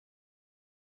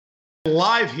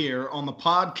Live here on the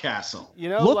Podcastle. You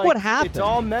know, look what happened. It's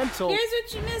all mental. Here's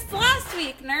what you missed last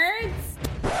week, nerds.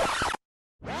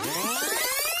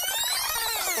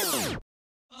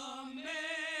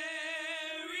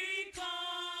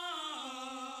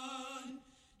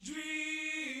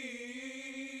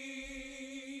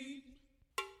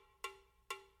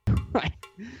 Right.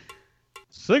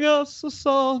 Sing us a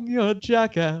song, you a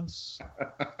jackass.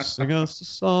 Sing us a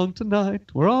song tonight.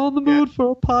 We're on the mood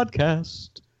for a podcast.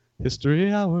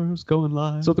 History Hours going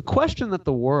live. So the question that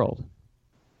the world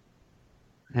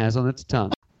has on its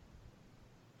tongue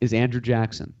is Andrew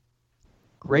Jackson.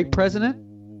 Great president?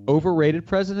 Overrated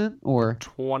president? Or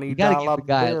 $20 you gotta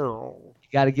bill. You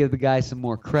got to give the guy some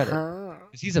more credit.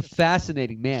 'Cause he's a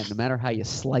fascinating man, no matter how you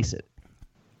slice it.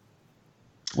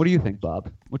 What do you think, Bob?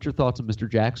 What's your thoughts on Mr.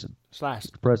 Jackson?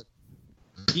 Mr. President.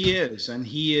 He is, and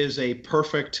he is a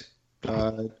perfect,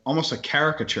 almost a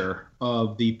caricature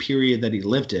of the period that he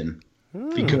lived in,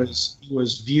 because he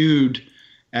was viewed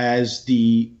as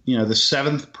the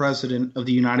seventh president of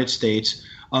the United States,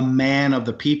 a man of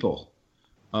the people,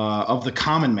 of the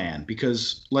common man.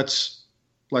 Because let's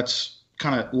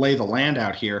kind of lay the land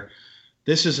out here.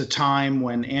 This is a time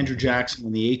when Andrew Jackson,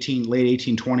 in the late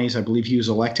 1820s, I believe he was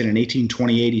elected in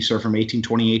 1828. He served from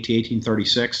 1828 to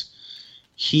 1836.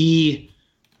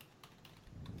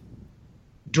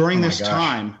 During this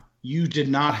time, you did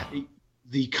not,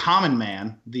 the common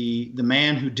man, the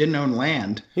man who didn't own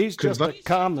land, He's could just vote. a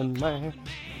common man.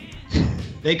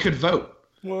 They could vote.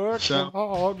 Working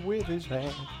hard with his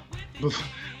hand.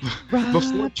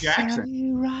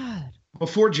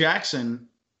 Before Jackson,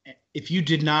 if you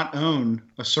did not own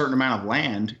a certain amount of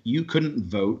land, you couldn't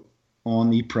vote on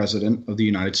the president of the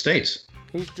United States.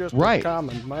 He's just a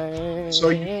common man. So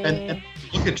and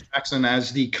look at Jackson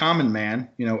as the common man,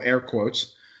 air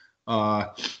quotes.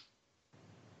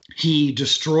 He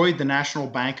destroyed the National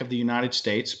Bank of the United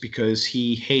States because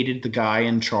he hated the guy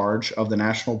in charge of the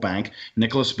National Bank,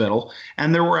 Nicholas Biddle.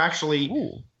 And there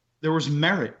was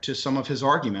merit to some of his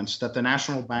arguments that the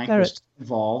National Bank was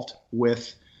involved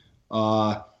with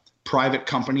private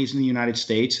companies in the United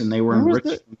States, and they were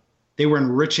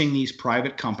enriching these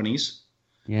private companies.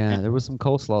 Yeah, there was some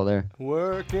coleslaw there.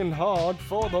 Working hard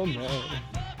for the man.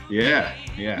 Yeah.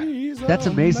 That's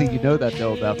amazing. You know that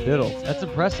though about Biddle. That's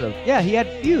impressive. Yeah, he had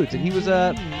feuds, and he was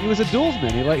a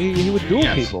duelsman. He would duel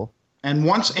people. And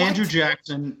once Andrew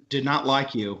Jackson did not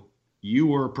like you, you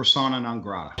were persona non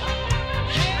grata.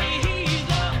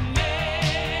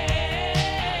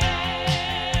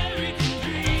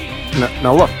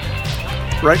 Now look,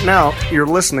 right now you're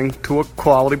listening to a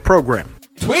quality program.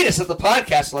 Tweet us at the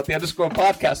Podcastle at the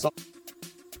 _Podcastle.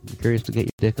 I'm curious to get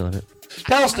your dick on it.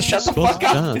 Tell us to shut the fuck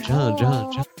up.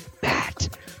 John. That.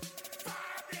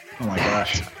 Oh my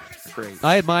gosh. Great.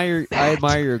 I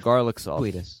admire your garlic sauce.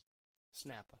 Tweet us.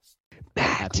 Snap us.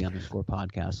 At the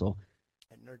 _Podcastle.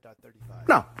 At nerd.35.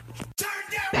 No.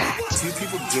 Two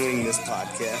people doing this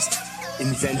podcast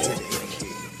invented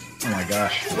it. Oh my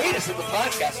gosh. Tweet us at the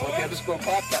Podcastle at the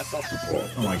 _Podcastle.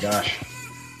 Oh my gosh.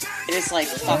 It is like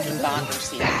fucking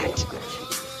bonkers here.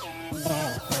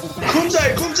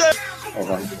 Kumse! Hold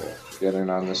on. Getting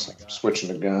on this thing. Switching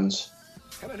to guns.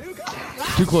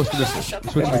 Too close to this one.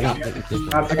 Switch to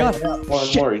gun. I got it.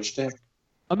 One more each day.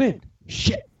 I'm in.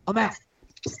 Shit. I'm out.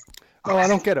 Oh, I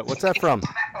don't get it. What's that from?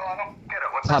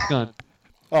 Top Gun.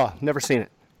 Oh, never seen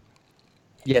it.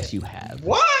 Yes, you have.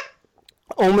 What?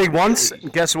 Only once.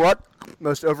 Guess what?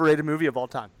 Most overrated movie of all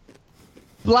time.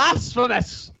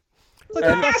 Blasphemous. It's like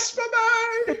Blasphemy!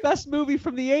 the best movie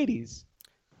from the 80s.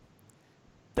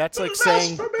 That's like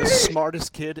saying the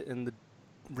smartest kid in the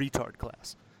retard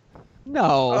class.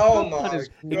 No. Oh Top Gun my is-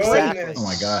 goodness. Oh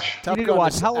my gosh. You Top need to Gun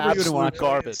watch. is How old were you when you absolute watched it?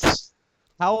 garbage.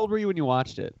 How old were you when you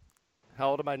watched it? How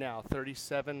old am I now?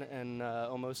 37 and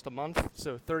almost a month.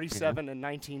 So 37 and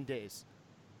 19 days.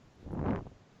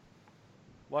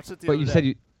 Watched it the But other you day.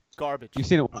 said Garbage. you've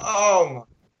seen it. Oh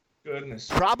my goodness.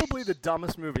 Probably the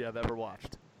dumbest movie I've ever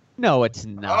watched. No, it's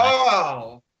not.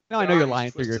 Oh! No, I know you're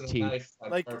lying through your Twisting a teeth.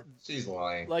 knife. Like- She's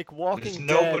lying. Like Walking There's Dead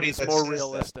nobody is that more says that.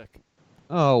 realistic.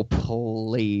 Oh,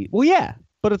 please. Well, yeah,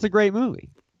 but it's a great movie.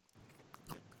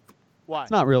 Why?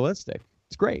 It's not realistic.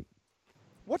 It's great.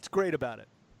 What's great about it?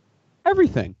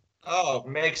 Everything. Oh,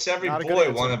 makes every Not a good boy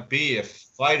answer. want to be a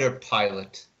fighter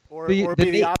pilot. Or The- or the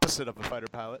be the na- opposite of a fighter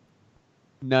pilot.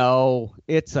 No,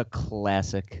 it's a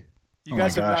classic. You Oh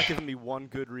guys my have not gosh. given me one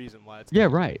good reason why it's Yeah,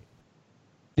 right.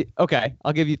 Okay,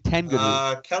 I'll give you 10 good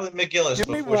reasons. Kelly McGillis Give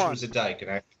me before she one. was a dyke and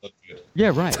actually looked good.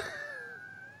 Yeah, right.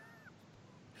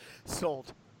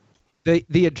 sold. The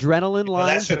adrenaline Well,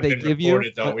 that lines should that have they been give you.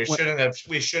 recorded, though.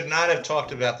 We should not have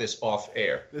talked about this off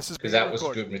air This is because being that was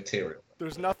recorded. good material.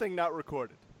 There's nothing not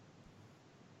recorded.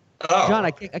 Oh, John,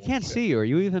 I can't see you. Are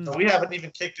you even? we haven't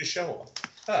even kicked the show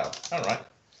off. Oh, all right.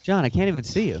 John, I can't even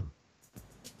see you.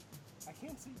 I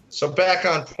can't see you. So back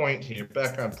on point here.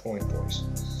 Back on point, boys.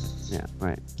 Yeah,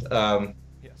 right.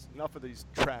 Yes, enough of these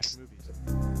trash movies.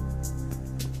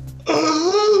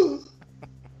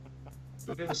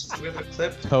 Do we have a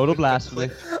clip? Total blasphemy.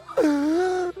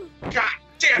 God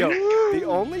damn it! The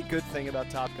only good thing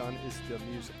about Top Gun is the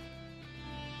music.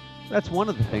 That's one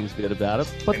of the things good about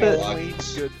it. But You know the, what? Only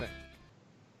good thing.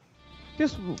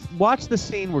 just watch the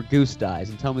scene where Goose dies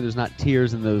and tell me there's not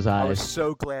tears in those I was eyes.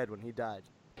 so glad when he died.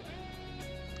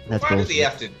 That's Why did he bullshit.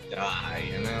 have to die?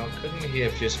 You know, couldn't he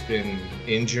have just been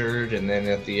injured and then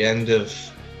at the end of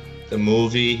the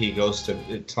movie,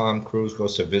 Tom Cruise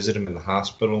goes to visit him in the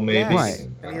hospital, maybe. Yes. Right.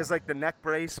 And he has like the neck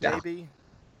brace, Yeah. maybe.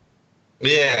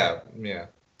 Yeah.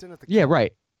 Didn't have to Yeah,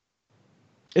 right.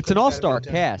 It's an Could've all-star had it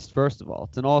done. cast, first of all.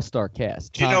 It's an all-star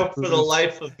cast. You Tom know, for the Cruise-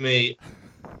 life of me,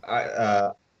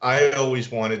 I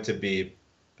always wanted to be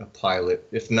a pilot,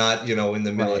 if not, in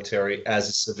the military as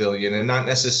a civilian, and not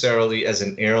necessarily as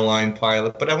an airline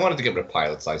pilot, but I wanted to get my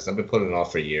pilot's license. I've been putting it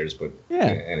off for years, but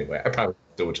anyway, I probably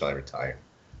do it till I retire,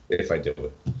 if I do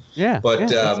it. Yeah, But,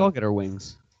 let's all get our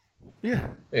wings. Yeah.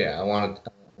 Yeah, I wanted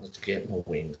to get my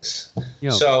wings.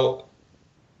 Yo. So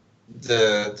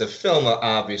the film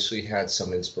obviously had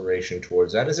some inspiration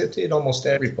towards that, as it did almost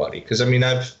everybody. Because I mean,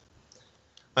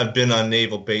 I've been on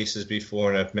naval bases before,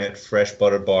 and I've met fresh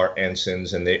butter bar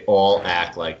ensigns, and they all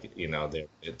act like they're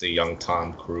the young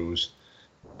Tom Cruise,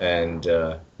 and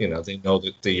they know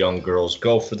that the young girls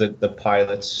go for the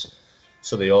pilots,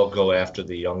 so they all go after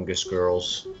the youngest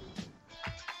girls.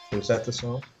 Was that the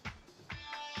song?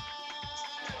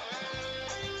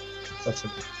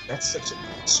 That's such a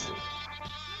good school.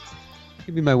 You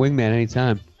can be my wingman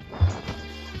anytime.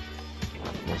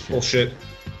 Bullshit.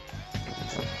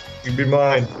 You be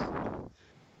mine.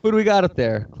 Who do we got up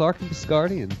there? Clark and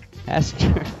Biscardi and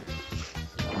Hasker.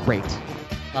 Great.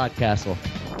 Podcastle.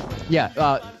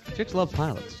 Yeah, chicks love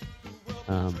pilots.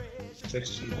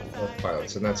 Chicks love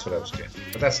pilots, and that's what I was getting.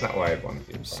 But that's not why I wanted to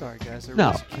be a I'm pilot. sorry, guys. I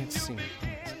No. really can't see.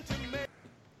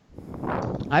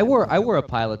 I wore a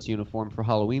pilot's uniform for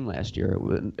Halloween last year.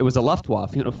 It was a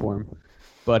Luftwaffe uniform,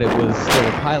 but it was still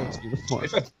a pilot's uniform.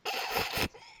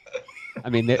 I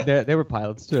mean, they were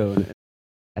pilots too.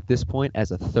 At this point,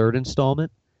 as a third installment,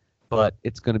 but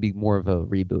it's going to be more of a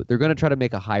reboot. They're going to try to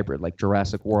make a hybrid, like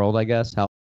Jurassic World, I guess.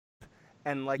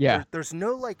 And like, Yeah. there's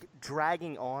no like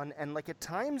dragging on, and like at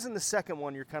times in the second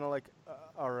one, you're kind of like,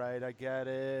 all right, I get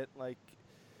it. Like,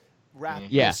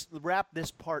 wrap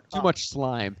this part Too up. much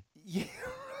slime. Yeah.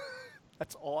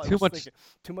 That's all I Too was much- thinking.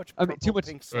 Too much. I mean, too purple, much-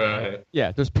 pink slime. Right.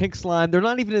 Yeah, there's pink slime. They're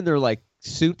not even in their like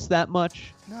suits that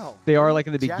much. No. They are like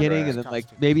in the Jackass beginning and then like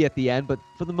costume. maybe at the end, but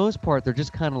for the most part, they're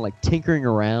just kind of like tinkering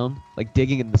around, like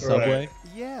digging in the subway.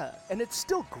 Yeah, and it's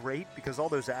still great because all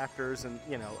those actors and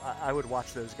I would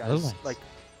watch those guys Otherwise. like,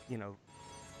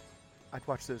 I'd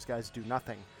watch those guys do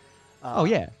nothing. Oh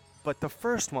yeah, But the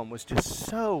first one was just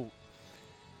so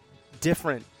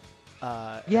different.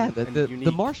 yeah. and The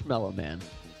unique. Marshmallow Man,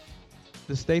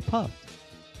 the Stay Puft.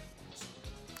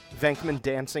 Venkman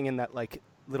dancing in that like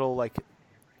little like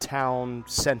town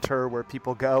center where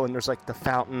people go, and there's like the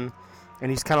fountain, and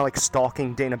he's kind of like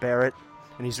stalking Dana Barrett,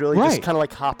 and he's really just Right. kind of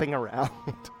like hopping around.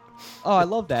 Oh, I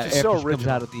love that. It's After so she comes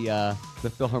original. out of the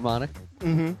Philharmonic.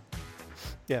 Mm-hmm.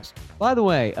 Yes. By the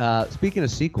way, speaking of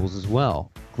sequels as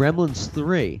well, Gremlins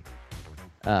 3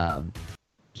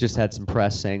 just had some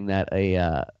press saying that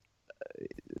a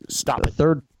Stop it.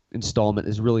 third installment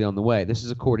is really on the way. This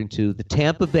is according to the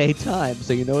Tampa Bay Times,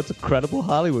 so you know it's a credible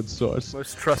Hollywood source.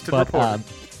 Most trusted But reporter.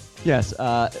 yes,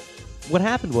 what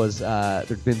happened was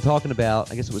they've been talking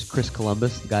about. I guess it was Chris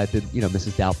Columbus, the guy that did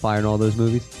Mrs. Doubtfire and all those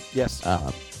movies. Yes.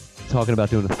 Talking about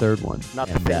doing a third one. Not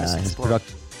the famous his Explorer.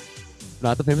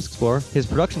 Not the famous Explorer. His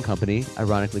production company,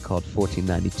 ironically called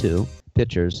 1492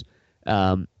 Pictures,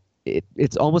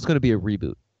 it's almost going to be a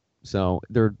reboot. So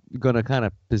they're going to kind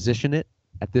of position it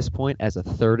at this point as a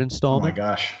third Oh installment. my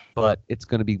gosh. But it's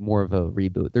going to be more of a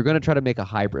reboot. They're going to try to make a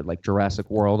hybrid, like Jurassic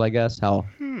World, I guess. How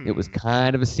it was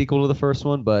kind of a sequel to the first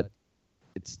one, but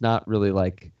it's not really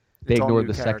like they It's all ignored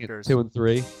new the characters. second 2 and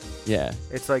 3. Yeah.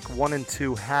 It's like 1 and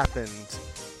 2 happened,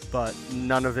 but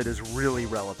none of it is really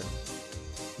relevant.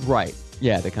 Right.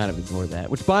 Yeah, they kind of ignored that.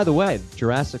 Which, by the way,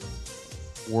 Jurassic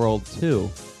World 2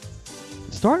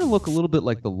 is starting to look a little bit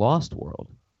like The Lost World,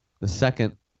 the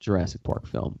second Jurassic Park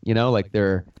film. Like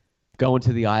they're going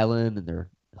to the island and they're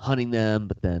hunting them,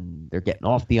 but then they're getting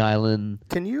off the island.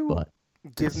 Can you But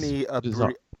give it's me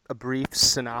bizarre. a brief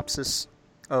synopsis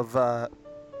of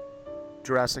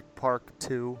Jurassic Park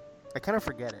 2 I kind of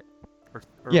forget it. Or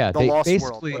Yeah, the they Lost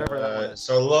basically- World, whatever that one is.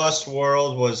 So Lost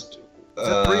World was. Is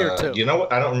it 3 or 2? You know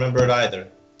what? I don't remember it either.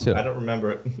 2. I don't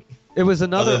remember it. It was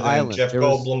another Other than island. Jeff There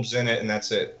was, Goldblum's in it, and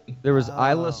that's it. there was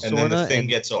Isla Oh. And then the Sorna thing and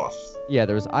gets off. yeah,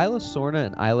 there was Isla Sorna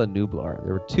and Isla Nublar.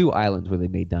 There were 2 islands where they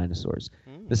made dinosaurs.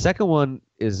 The second one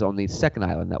is on the second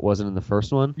island that wasn't in the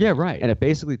first one. Yeah, right. And it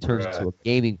basically turns into a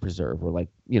gaming preserve where, like,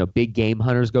 you know, big game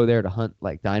hunters go there to hunt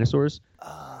like dinosaurs.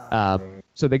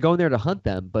 So they go in there to hunt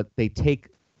them, but they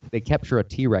capture a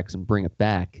T-Rex and bring it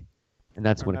back, and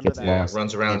that's when it gets Yeah, lost. it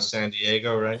runs around San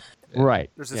Diego, right? Right.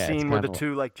 There's a Yeah, it's scene where the kinda-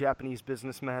 2 like Japanese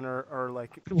businessmen are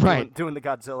like Right. doing the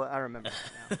Godzilla. I remember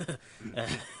that now.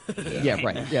 Yeah,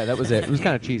 right. Yeah, that was it. It was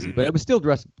kind of cheesy, but it was still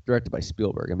directed by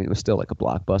Spielberg. I mean, it was still like a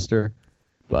blockbuster,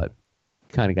 but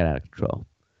kind of got out of control.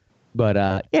 But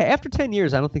yeah, after 10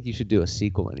 years, I don't think you should do a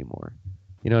sequel anymore.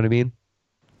 You know what I mean?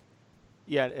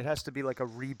 Yeah, it has to be like a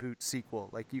reboot sequel.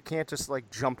 Like you can't just like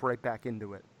jump right back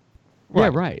into it. Yeah,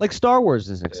 right. Like Star Wars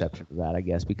is an exception to that, I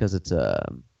guess, because it's a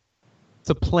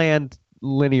planned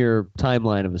linear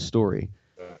timeline of a story.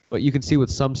 But you can see with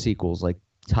some sequels, like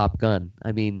Top Gun.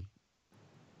 I mean,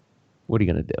 what are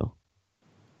you gonna do?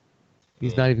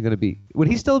 He's not even gonna be. Would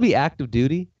he still be active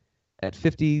duty at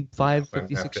 55,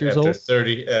 56 years old?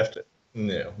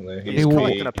 No, He's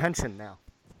collecting a pension now.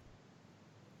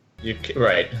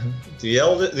 Right. The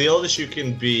oldest you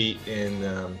can be in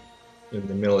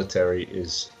the military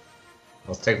is,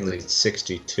 well, technically it's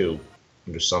 62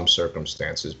 under some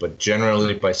circumstances, but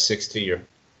generally by 60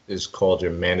 is called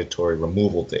your mandatory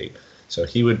removal date. So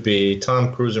he would be,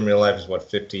 Tom Cruise in real life is what,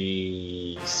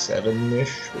 57-ish,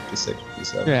 56,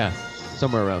 57. Yeah,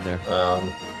 somewhere around there.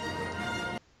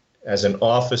 As an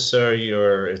officer,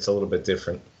 it's a little bit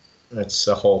different. It's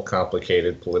a whole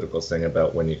complicated political thing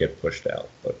about when you get pushed out,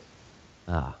 but.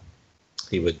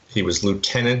 He was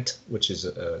lieutenant, which is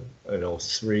an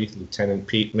 03, Lieutenant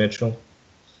Pete Mitchell.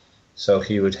 So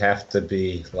he would have to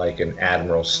be like an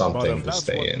admiral something to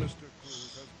stay in.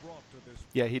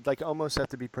 Yeah, he'd like almost have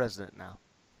to be president now.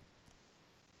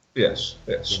 Yes.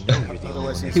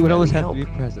 Otherwise He would always have to be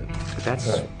president. But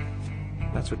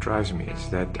that's what drives me, is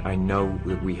that I know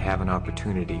that we have an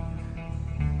opportunity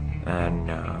and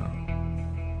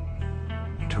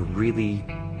to really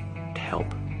help.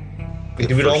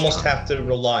 He would almost have to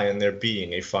rely on there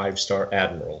being a 5-star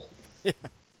admiral in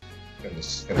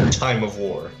a time of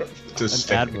war. An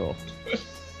admiral.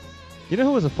 You know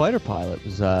who was a fighter pilot?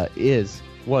 Was a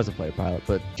fighter pilot,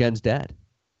 but Jen's dad.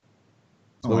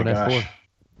 Oh my gosh.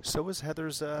 So was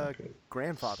Heather's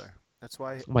grandfather. That's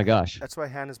why. Oh my gosh. That's why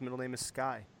Hannah's middle name is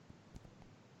Sky.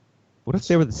 What if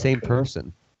they were the same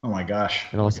person? Oh my gosh.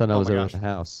 And all of a sudden I was over at the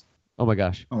house. Oh my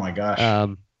gosh. Oh my gosh.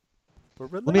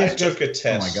 Let me ask I took a test.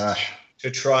 Oh my gosh. To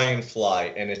try and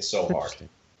fly, and it's so hard.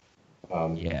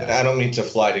 Yeah. I don't mean to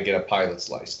fly to get a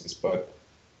pilot's license, but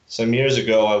some years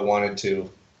ago I wanted to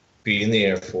be in the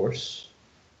Air Force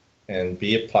and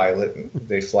be a pilot.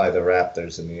 They fly the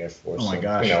Raptors in the Air Force. Oh my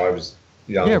gosh. You know, I was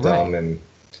young, dumb, and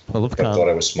I thought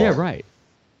I was smart. Yeah, right.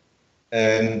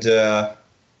 And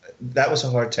that was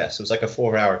a hard test. It was like a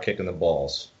 4-hour kick in the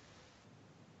balls.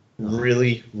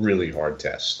 Really, really hard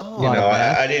test. Oh,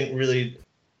 I didn't really.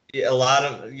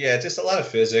 Just a lot of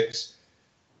physics.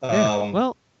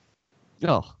 No.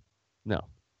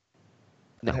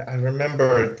 I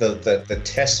remember the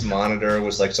test monitor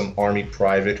was like some army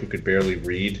private who could barely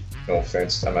read. No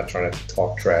offense, I'm not trying to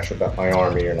talk trash about my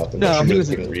army or nothing. No, but he really was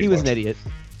couldn't read an much. idiot.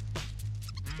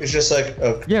 It's just like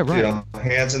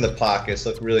hands in the pockets,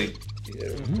 look really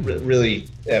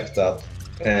effed up,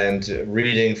 and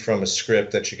reading from a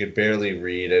script that she could barely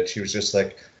read. And she was just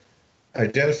like,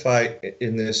 identify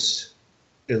in this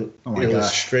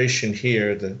illustration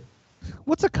here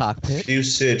what's a cockpit?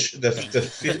 Fusage, the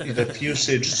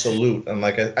fusage salute. I'm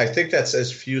like, I think that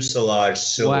says fuselage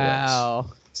silhouettes. Wow.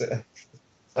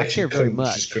 I care very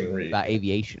much about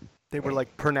aviation. They were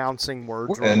like pronouncing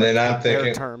words. And then I'm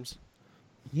thinking terms.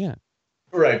 Yeah.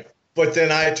 Right, but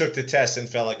then I took the test and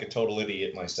felt like a total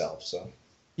idiot myself. So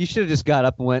you should have just got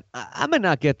up and went, I might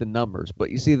not get the numbers,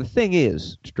 but you see, the thing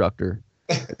is, instructor,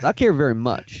 I care very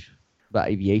much about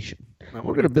aviation.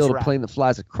 We're going to build a plane that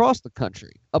flies across the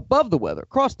country, above the weather,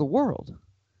 across the world.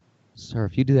 Sir,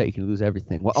 if you do that, you can lose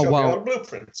everything. Show me all the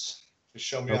blueprints. Just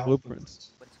show me all the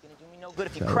blueprints. But it's going to do me no good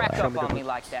if you crack up on me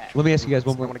like that. Let me ask you guys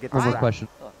one more question.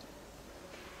 Look,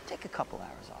 take a couple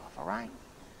hours off, all right?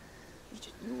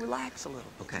 You relax a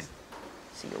little. Okay.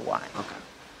 See your wife. Okay.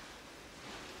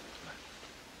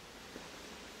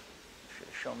 Should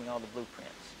have shown me all the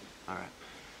blueprints. All right.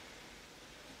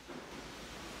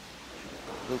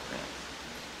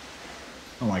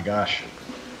 Oh my gosh.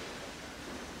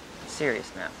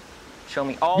 Serious now. Show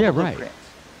me all the blueprints.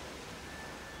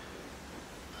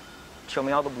 Show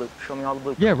me all the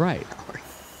blueprints. Yeah, right.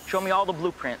 Show me all the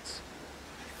blueprints.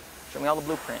 Show me all the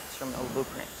blueprints. Show me all the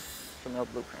blueprints. Show me all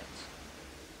the blueprints.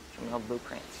 Show me all the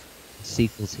blueprints.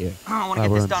 Sequels here. I want to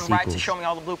get this done right, so show me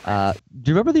all the blueprints.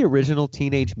 Do you remember the original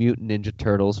Teenage Mutant Ninja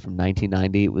Turtles from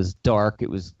 1990? It was dark. It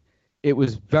was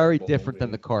very different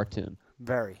than the cartoon.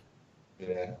 Very.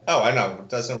 Yeah. Oh, I know.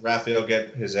 Doesn't Raphael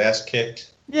get his ass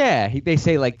kicked? Yeah, they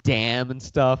say like "damn" and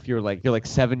stuff. You're like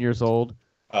 7 years old.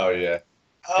 Oh yeah.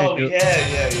 Oh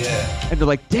yeah. And they're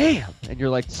like, "Damn," and you're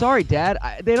like, "Sorry, Dad.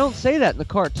 They don't say that in the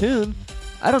cartoon.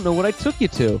 I don't know what I took you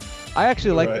to." I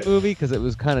actually liked the movie because it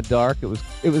was kind of dark. It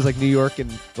was like New York in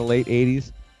the late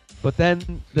 '80s. But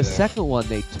then the second one,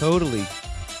 they totally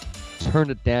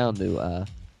turned it down to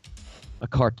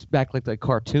back like the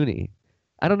cartoony.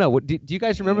 I don't know. Do you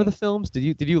guys remember the films?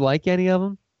 Did you like any of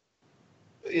them?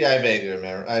 Yeah, I vaguely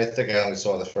remember. I think I only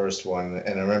saw the first one,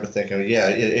 and I remember thinking, yeah,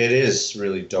 it is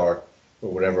really dark,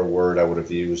 or whatever word I would have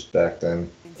used back then.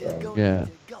 Yeah,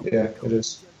 it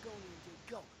is.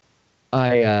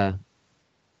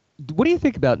 What do you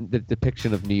think about the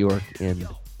depiction of New York in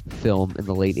film in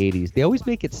the late '80s? They always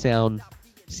make it seem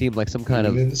like some kind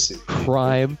of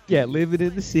crime. Yeah, living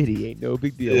in the city ain't no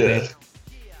big deal. Yeah. Man.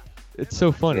 It's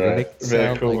so funny. Right. They make it Very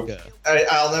sound cool. like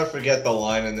I'll never forget the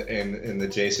line in the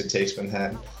Jason Takes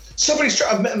Manhattan. Somebody's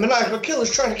a maniacal killer's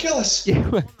trying to kill us.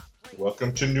 Yeah.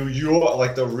 Welcome to New York,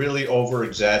 like the really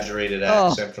over-exaggerated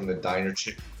accent from the diner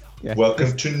chick. Yeah.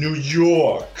 Welcome to New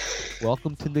York.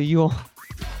 Welcome to New York.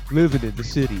 Living in the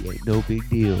city ain't no big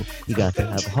deal. You got to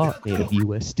have a heart made of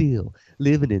U.S. steel.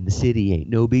 Living in the city ain't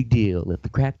no big deal. If the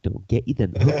crack don't get you,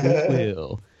 then the hook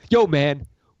will. Yo, man,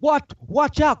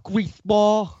 watch out,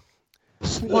 greaseball.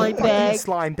 Slime bag.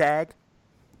 Slime bag.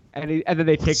 And then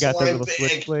they take out their little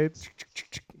switchblades.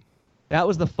 That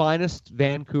was the finest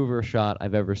Vancouver shot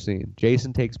I've ever seen.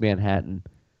 Jason Takes Manhattan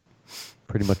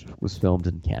pretty much was filmed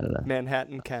in Canada.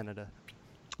 Manhattan, Canada.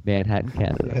 Manhattan,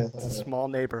 Canada. It's a small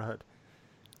neighborhood.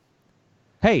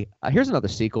 Hey, here's another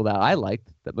sequel that I liked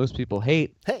that most people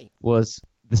hate. Was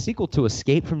the sequel to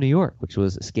Escape from New York, which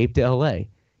was Escape to L.A.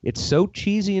 It's so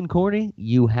cheesy and corny,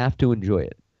 you have to enjoy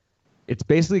it. It's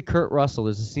basically Kurt Russell.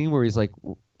 There's a scene where he's like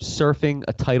surfing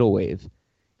a tidal wave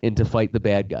in to fight the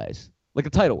bad guys. Like a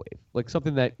tidal wave. Like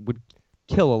something that would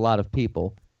kill a lot of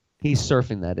people. He's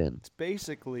surfing that in. It's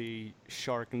basically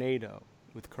Sharknado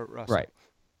with Kurt Russell. Right.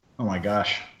 Oh my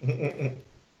gosh.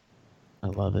 I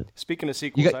love it. Speaking of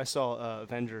sequels, I saw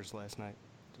Avengers last night.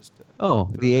 Just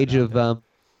the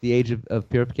age of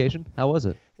purification. How was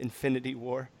it? Infinity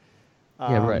War.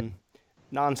 Yeah, right.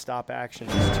 Non-stop action.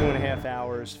 It's 2.5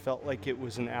 hours. Felt like it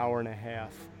was an hour and a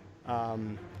half.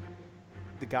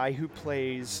 The guy who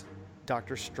plays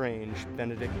Doctor Strange,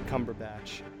 Benedict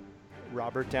Cumberbatch,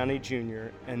 Robert Downey Jr.,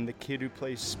 and the kid who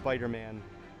plays Spider-Man,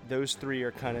 those three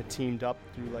are kind of teamed up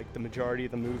through like the majority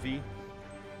of the movie.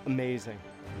 Amazing.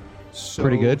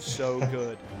 Pretty good. So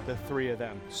good. The three of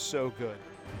them. So good.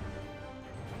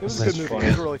 It was a good movie. It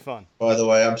was really fun. By the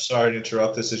way, I'm sorry to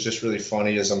interrupt. This is just really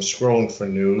funny as I'm scrolling for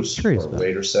news for a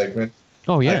later segment.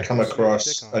 Oh, yeah. I come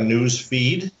across a news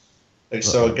feed.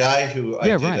 So a guy who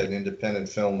I did an independent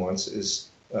film once is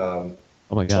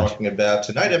talking about,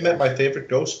 tonight I met my favorite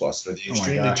Ghostbuster, the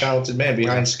extremely talented man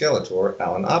behind Skeletor,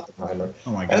 Alan Oppenheimer,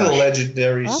 and the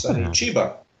legendary Sonny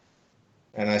Chiba.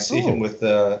 And I see him with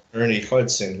Ernie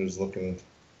Hudson, who's looking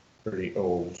pretty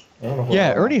old. I don't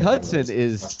know Ernie Hudson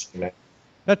is...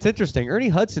 That's interesting. Ernie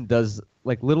Hudson does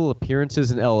like little appearances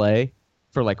in L.A.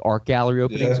 for like art gallery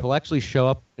openings. He'll actually show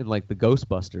up in like the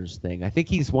Ghostbusters thing. I think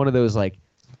he's one of those like,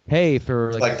 hey,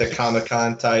 for like the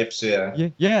Comic-Con types,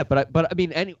 yeah. But I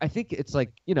mean, I think it's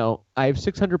like, you know, I have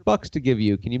 $600 to give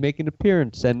you. Can you make an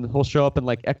appearance? And he'll show up in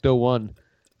like Ecto 1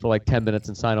 for like 10 minutes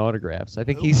and sign autographs. I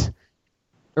think he's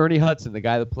Ernie Hudson, the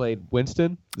guy that played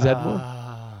Winston Zedmore.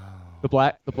 The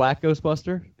black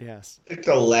Ghostbuster? Yes. I think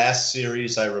the last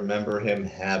series I remember him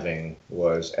having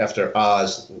was after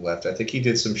Oz left. I think he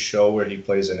did some show where he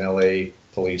plays an LA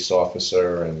police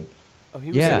officer, and he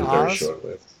was in Oz?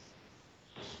 short-lived.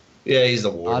 Yeah, he's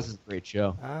the warden. Oz is a great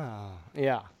show.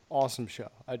 Yeah, awesome show.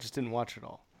 I just didn't watch it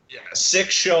all. Yeah, sick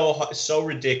show, so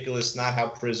ridiculous. Not how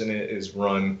prison is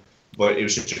run, but it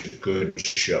was just a good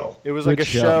show. It was like a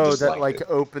show that like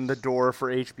opened the door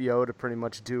for HBO to pretty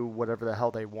much do whatever the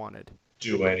hell they wanted.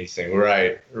 Do anything,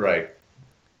 right.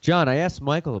 John, I asked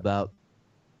Michael about...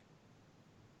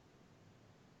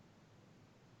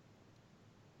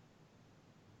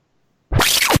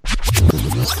 These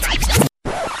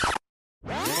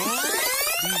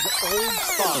old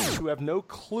fucks who have no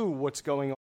clue what's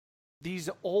going on. these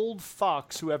old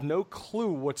fucks who have no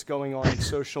clue what's going on in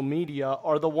social media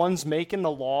are the ones making the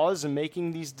laws and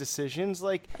making these decisions.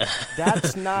 Like,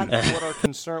 that's not what our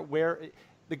concern. Where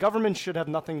the government should have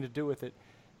nothing to do with it.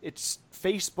 It's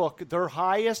Facebook. Their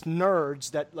highest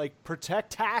nerds that like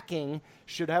protect hacking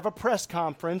should have a press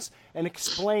conference and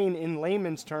explain in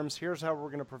layman's terms. Here's how we're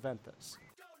going to prevent this.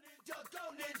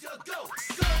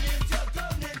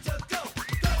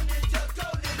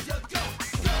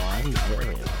 I'm very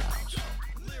aroused.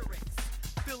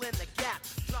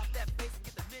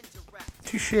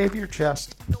 To shave your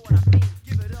chest.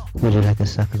 Would you like a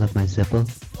suckle of my zipple?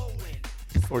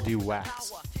 Or do you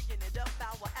wax?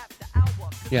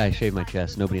 Yeah, I shave my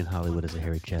chest. Nobody in Hollywood has a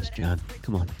hairy chest, John.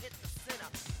 Come on.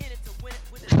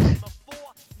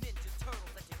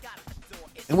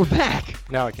 And we're back.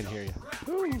 Now I can hear you.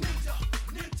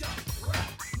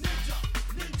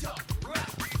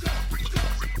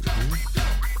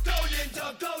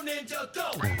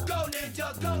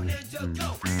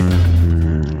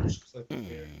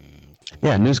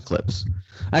 Yeah, news clips.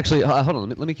 Actually, hold on.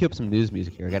 Let me cue up some news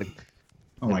music here. I got to.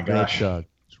 Oh my gosh. Dog.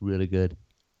 It's really good.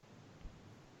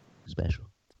 Special.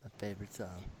 My favorite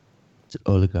song. It's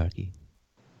oligarchy.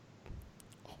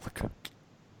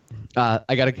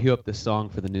 I got to cue up this song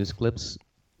for the news clips.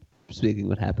 Speaking of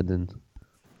what happened in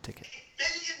Ticket. $1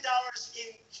 billion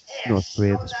in cash. North Korea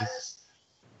You know this what that week. is?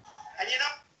 And you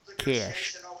know, the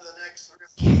Cash. conversation over the next 3 or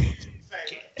 4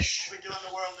 weeks, we're doing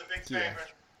the world a big favor.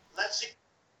 Let's see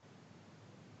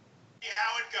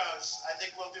how it goes. I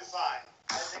think we'll do fine.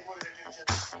 I think we're going to do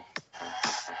just fine.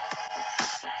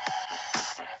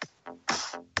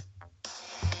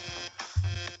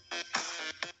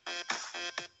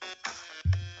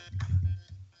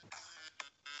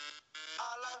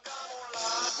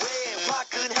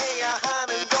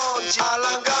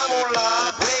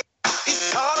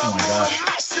 Oh my gosh.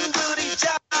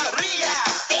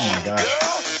 Oh my gosh. Oh my gosh.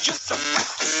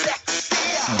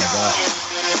 Oh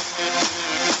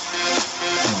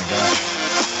my gosh.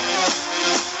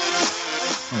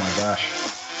 Oh my gosh.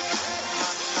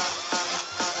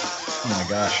 Oh my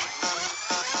gosh.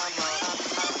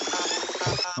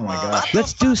 Oh my gosh.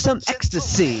 Let's do some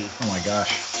ecstasy. Oh my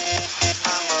gosh.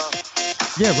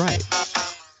 Yeah, right.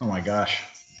 Oh my gosh.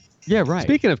 Yeah, right.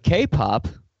 Speaking of K-pop,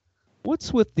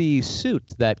 what's with the suit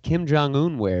that Kim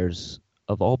Jong-un wears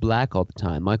of all black all the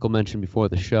time? Michael mentioned before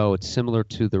the show it's similar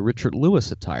to the Richard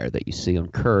Lewis attire that you see on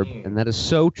Curb, and that is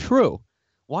so true.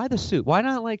 Why the suit? Why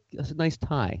not like a nice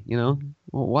tie, you know?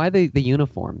 Why the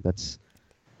uniform? That's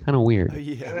kind of weird.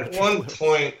 Yeah, And at one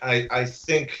point, I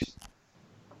think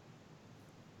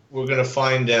we're going to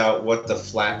find out what the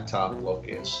flat top look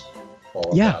is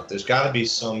all about. There's got to be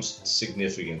some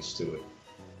significance to it.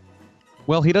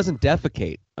 Well, he doesn't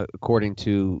defecate, according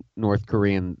to North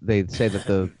Korean. They say that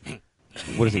the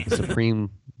the supreme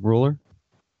ruler?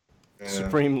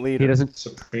 Supreme leader. He doesn't.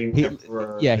 Supreme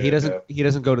emperor. He doesn't. He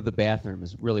doesn't go to the bathroom.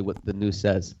 Is really what the news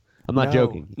says. I'm not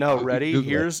joking. No, ready?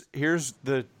 Google Here's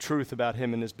the truth about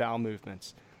him and his bowel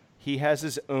movements. He has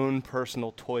his own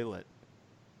personal toilet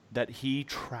that he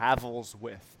travels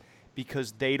with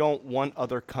because they don't want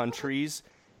other countries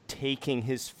taking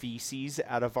his feces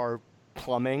out of our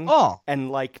plumbing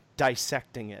and like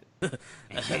dissecting it.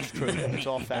 That's true. It's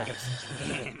all facts.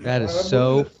 That is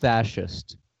so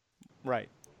fascist. Right.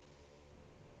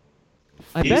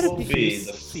 I He bet will be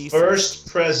the first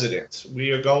president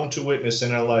we are going to witness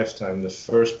in our lifetime, the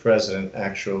first president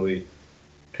actually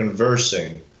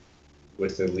conversing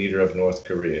with the leader of North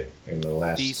Korea in the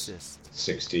last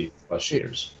 60 plus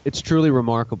years. It's truly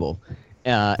remarkable.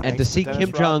 And to see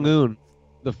Kim Jong-un,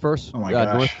 the first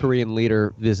North Korean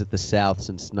leader, visit the South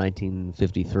since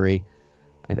 1953,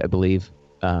 I believe,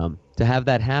 to have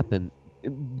that happen,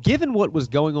 given what was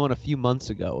going on a few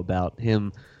months ago about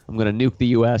him, I'm going to nuke the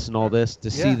U.S. and all this,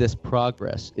 to see this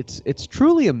progress, it's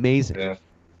truly amazing. Yeah.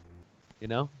 You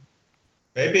know?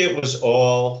 Maybe it was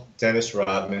all Dennis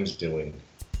Rodman's doing.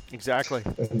 Exactly.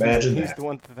 Imagine He's that. the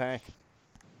one to thank.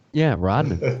 Yeah,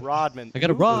 Rodman. Rodman. I got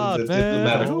a rod,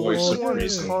 man. Who was the one who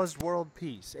reason. caused world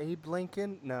peace? Abe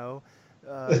Lincoln? No.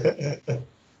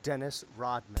 Dennis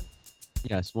Rodman.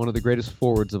 Yes, one of the greatest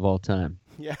forwards of all time.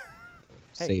 Yeah.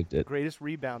 Saved it. Greatest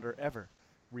rebounder ever.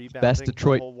 Rebounding Best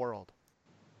Detroit. the whole world.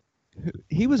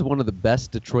 He was one of the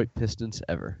best Detroit Pistons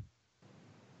ever.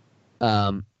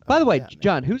 By the way,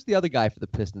 John, who's the other guy for the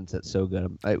Pistons that's so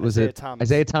good? Was Isaiah it Thomas.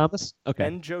 Isaiah Thomas? Okay.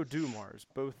 And Joe Dumars,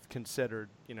 both considered,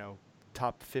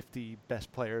 top 50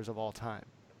 best players of all time.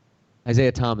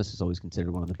 Isaiah Thomas is always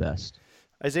considered one of the best.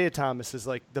 Isaiah Thomas is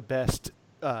like the best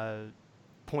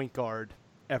point guard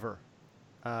ever.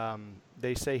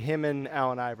 They say him and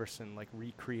Allen Iverson like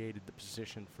recreated the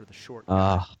position for the short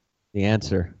guy. the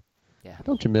answer. Yeah.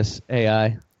 Don't you miss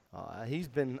AI? He's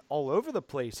been all over the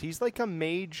place. He's like a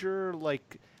major,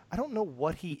 like, I don't know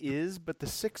what he is, but the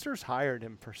Sixers hired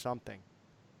him for something.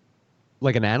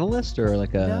 Like an analyst or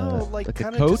like a No, like a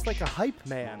kind of coach? just like a hype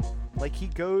man. Like he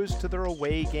goes to their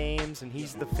away games and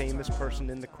he's the famous person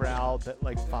in the crowd that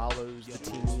like follows the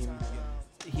team.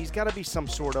 He's got to be some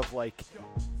sort of like,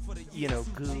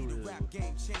 guru.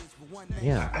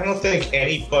 Yeah. I don't think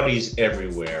anybody's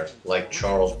everywhere like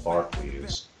Charles Barkley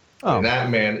is. Oh. And that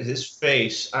man, his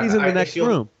face. He's in the next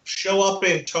room. Show up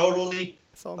in totally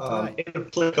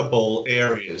inapplicable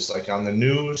areas, like on the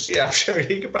news. Yeah, I'm sure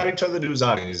he could probably turn the news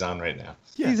on, and he's on right now.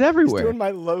 Yeah, he's everywhere. He's doing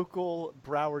my local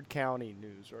Broward County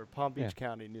news or Palm Beach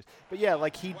County news. But yeah,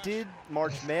 like he did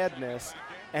March Madness,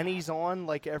 and he's on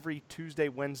like every Tuesday,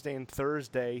 Wednesday, and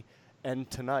Thursday, and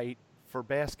tonight for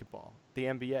basketball, the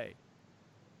NBA.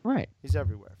 Right. He's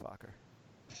everywhere, Fokker.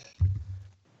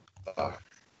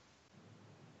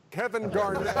 Kevin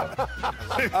Garnett.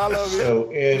 I love you.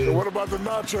 So what about the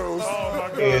nachos? Oh my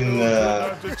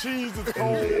God. The cheese is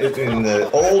cold. In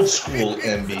the old school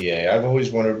NBA, I've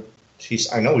always wondered.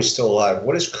 I know he's still alive.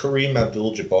 What is Kareem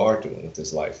Abdul-Jabbar doing with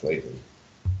his life lately?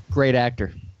 Great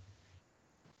actor.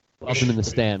 Loved him in The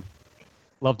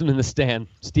Stand.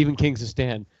 Stephen King's The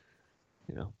Stand.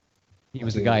 He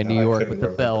was the guy in New York with the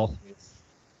bell.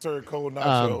 Cold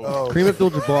nachos. Kareem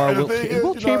Abdul-Jabbar,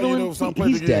 Wilt Chamberlain,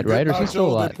 he's dead, right? Or is he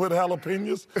still alive? They put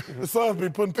jalapenos. The Suns be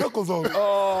putting pickles on it.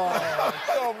 Oh,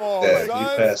 come on, Yeah, son. he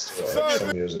passed away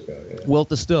some years ago. Yeah.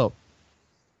 Wilt is still.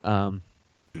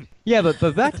 Yeah,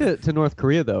 but back to North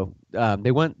Korea though.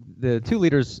 They went the two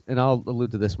leaders, and I'll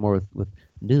allude to this more with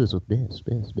news with this.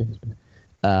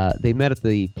 They met at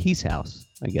the Peace House,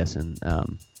 I guess, in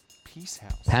Peace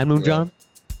House. Panmunjom.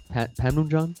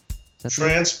 Panmunjom.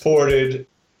 Transported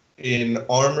in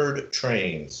armored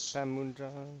trains.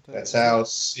 That's how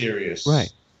serious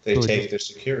they take their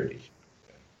security.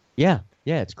 Yeah,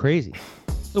 it's crazy.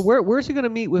 So where's he gonna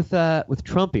meet with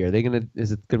Trump here?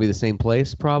 Is it gonna be the same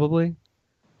place probably,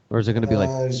 or is it gonna be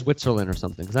like Switzerland or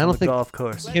something? Because I don't think golf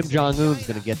course. Kim Jong Un's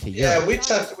gonna get to Yeah, Europe.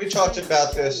 we talked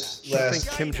about this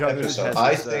last episode.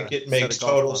 I think it makes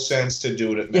total sense to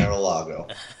do it at Mar-a-Lago.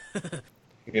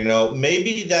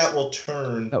 Maybe that will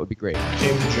turn. That would be great.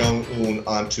 Kim Jong Un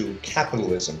onto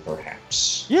capitalism,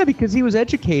 perhaps. Yeah, because he was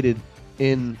educated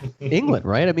in England,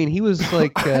 right? I mean, he was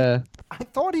like. I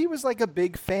thought he was like a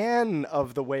big fan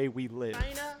of the way we live,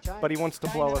 but he wants to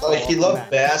blow us. Like he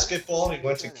loved basketball. He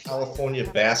went to California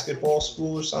basketball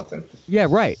school or something. Yeah,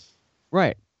 right.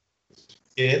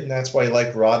 And that's why he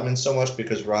liked Rodman so much,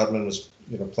 because Rodman was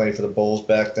playing for the Bulls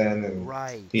back then, and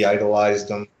he idolized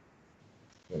them.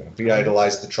 He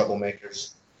idolized the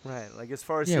troublemakers. Right, like as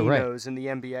far as he knows, in the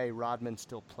NBA, Rodman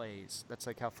still plays. That's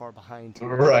like how far behind he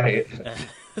is.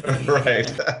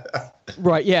 Right.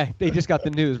 Right, yeah, they just got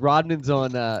the news. Rodman's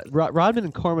on. Rodman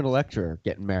and Carmen Electra are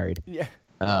getting married. Yeah.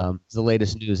 It's the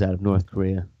latest news out of North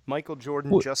Korea. Michael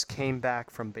Jordan just came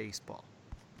back from baseball.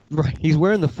 Right, he's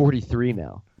wearing the 43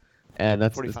 now, and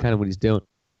that's kind of what he's doing.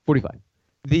 45.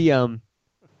 The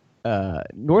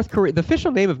North Korea. The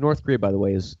official name of North Korea, by the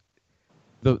way, is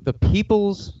the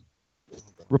People's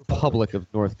Republic of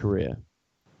North Korea.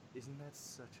 Isn't that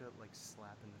such a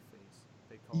slap in the face?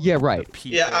 They call it right.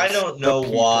 Yeah, I don't know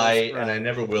why, and I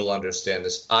never will understand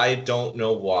this. I don't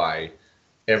know why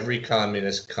every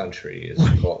communist country is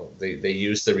called. They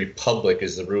use the republic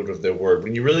as the root of their word.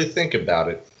 When you really think about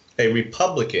it, a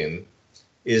republican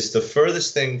is the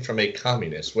furthest thing from a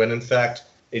communist, when in fact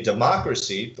a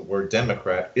democracy, the word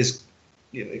democrat, is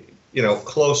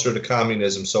closer to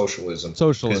communism, socialism,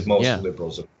 because most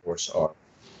liberals, of course, are.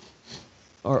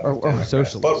 Or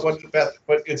socialism.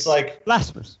 But it's like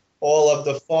blasphemous. All of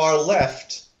the far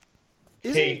left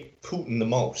hate Putin the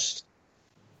most.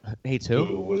 Hates who?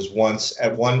 Who was once,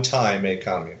 at one time, a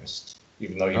communist,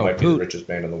 even though he might be the richest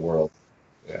man in the world.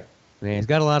 Yeah. Man, he's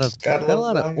got a lot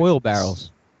of oil barrels.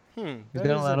 He's got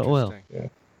a lot of oil. Yeah.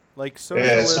 Like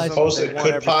socialism, it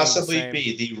could possibly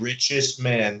be the richest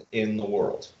man in the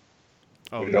world.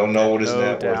 We don't know what his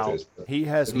net worth is. He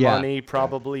has money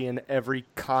probably in every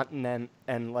continent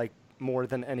and more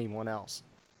than anyone else.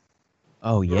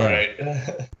 Oh yeah,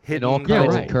 right. In all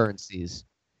kinds of currencies,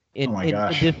 in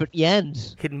different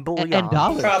yens, hidden bullion, and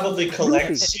dollars. He probably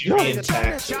collects Syrian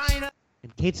taxes.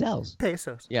 And Kate sells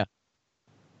pesos. Yeah.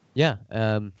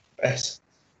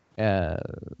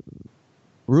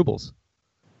 Rubles.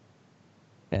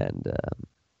 And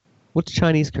what's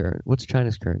China's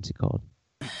currency called?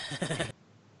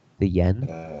 The yen?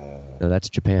 No, that's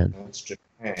Japan. That's Japan.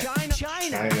 China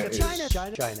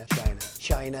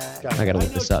I gotta look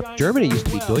this up. Germany used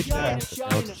to be Deutschland.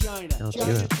 Now it's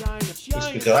Europe. used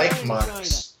to be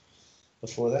Reichmarks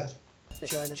before that.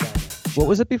 What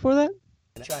was it before that?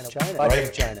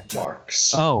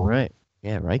 Reichmarks. Oh, right.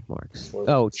 Yeah, Reichmarks.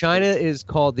 Oh, China is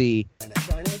called the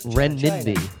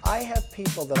renminbi. I have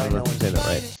people that I don't know if I'm saying that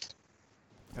right.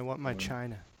 I want my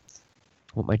China.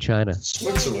 Want my China.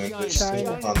 Switzerland is still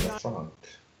on the front.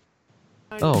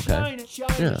 Oh, okay.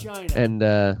 Yeah. And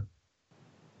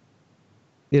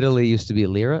Italy used to be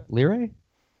lira?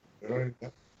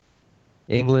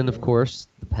 England, of course,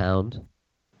 the pound.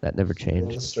 That never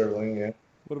changed. Sterling, yeah.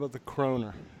 What about the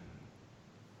kroner?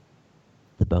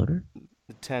 The boner?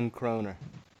 The 10 kroner.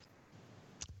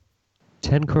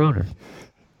 10 kroner.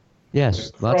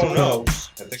 Yes, lots of kroner. I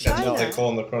think that's what they call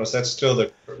them, the kronos. That's still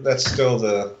the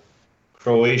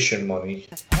Croatian money.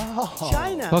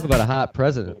 China. Talk about a hot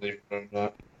president.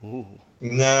 Ooh.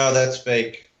 No, that's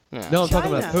fake. No, I'm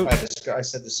talking about Putin. I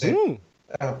said the same.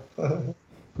 Putin,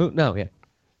 no, yeah.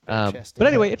 But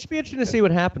anyway, it should be interesting to see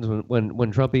what happens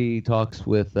when Trumpy talks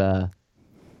with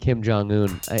Kim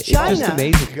Jong-un. It's just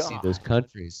amazing to see those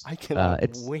countries. I cannot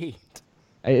wait.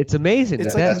 It's amazing.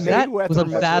 It's that like was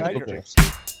Mayweather unfathomable.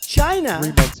 China.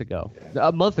 3 months ago.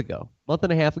 A month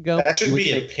and a half ago. That should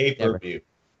be a pay-per-view.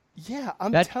 Yeah,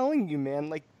 I'm telling you, man.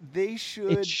 Like they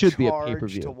should be a charge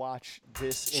pay-per-view. to watch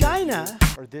this China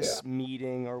or this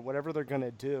meeting or whatever they're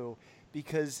gonna do.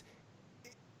 Because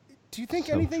do you think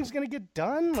anything's gonna get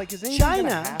done? Like, is anything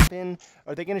gonna happen?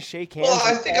 Are they gonna shake hands? Well,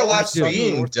 I think a lot's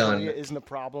being North done. Korea isn't a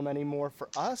problem anymore for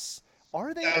us.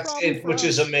 Are they? That's a problem it, for which us?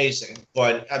 is amazing.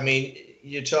 But I mean,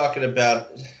 you're talking about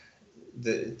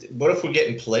what if we're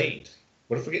getting played?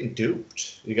 What if we're getting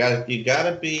duped? You gotta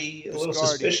be a little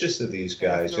suspicious of these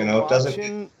guys. You know, it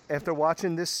doesn't. After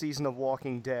watching this season of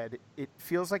Walking Dead, it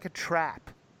feels like a trap.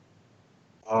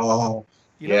 Oh,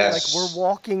 You know, like we're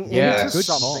walking into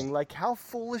something. call. Like, how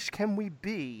foolish can we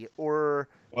be? Or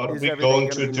What is we're everything going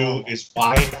gonna to be do normal? is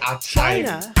bide our time.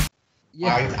 China.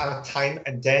 Bide our time,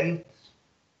 and then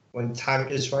when time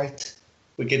is right,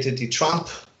 we get to de-Trump.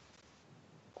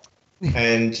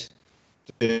 And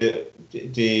we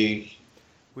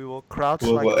will crouch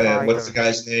like what's the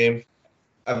guy's name?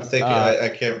 I'm thinking. I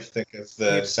can't think of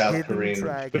the South Korean,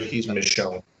 but he's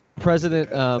Michonne. President,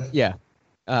 yeah.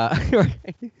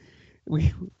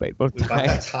 We wait both About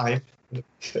that time.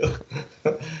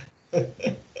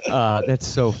 That's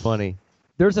so funny.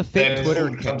 There's a fake Then Twitter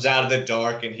Putin comes out of the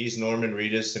dark, and he's Norman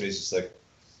Reedus, and he's just like,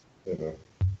 you know,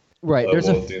 right. I There's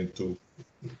walked into.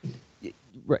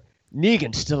 right.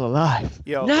 Negan's still alive.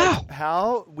 Yo, no. like,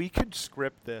 how we could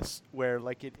script this where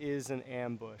like it is an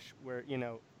ambush where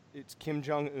it's Kim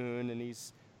Jong Un and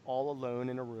he's all alone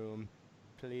in a room.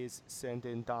 Please send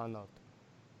in Donald.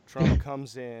 Trump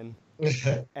comes in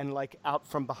and like out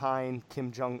from behind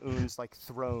Kim Jong Un's like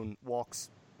throne walks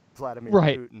Vladimir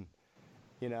Putin.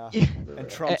 You know, and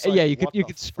Trump's like, yeah, you what could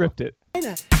the script it.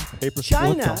 Paper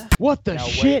China. What the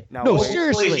shit? No,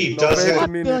 seriously.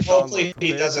 Hopefully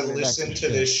he doesn't listen to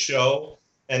this show,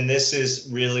 and this is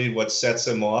really what sets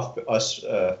him off. Us,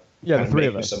 the three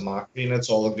of us. Some mockery, and it's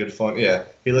all in good fun. Yeah,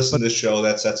 he listened to this show,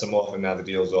 that sets him off, and now the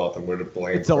deal's off, and we're to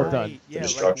blame. It's all for done. the Yeah,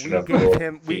 destruction like of the world.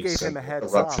 we gave peace him and a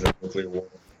heads eruption up of nuclear war.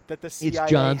 that the CIA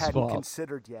John's hadn't fault.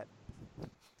 considered yet.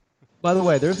 By the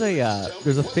way, there's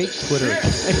a fake Twitter.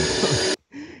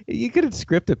 You couldn't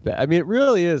script it back. I mean, it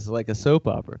really is like a soap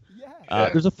opera.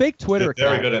 There's a fake Twitter account.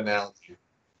 Very good analogy.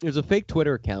 There's a fake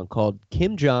Twitter account called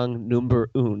Kim Jong Number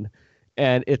Un,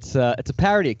 and it's a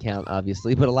parody account,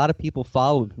 obviously, but a lot of people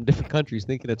follow it from different countries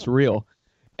thinking it's real.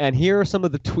 And here are some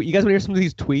of the tweets. You guys want to hear some of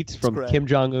these tweets from Kim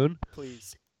Jong Un?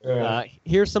 Please.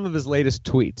 Here's some of his latest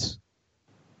tweets.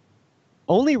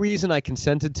 Only reason I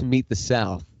consented to meet the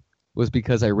South was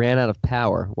because I ran out of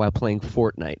power while playing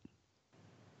Fortnite.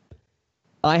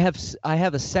 I have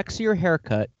a sexier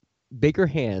haircut, bigger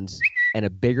hands, and a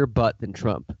bigger butt than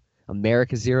Trump.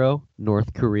 America 0,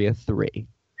 North Korea 3.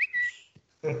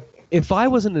 If I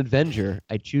was an Avenger,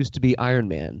 I'd choose to be Iron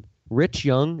Man, rich,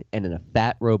 young, and in a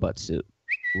fat robot suit.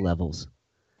 Levels.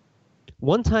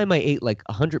 One time I ate like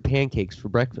 100 pancakes for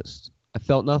breakfast. I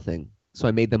felt nothing, so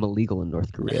I made them illegal in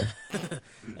North Korea.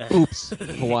 Oops,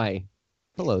 Hawaii.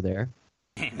 Hello there.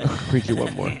 I'll read you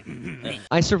one more.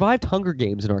 I survived Hunger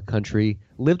Games in our country,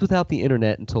 lived without the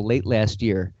internet until late last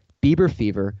year, Bieber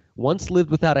fever, once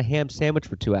lived without a ham sandwich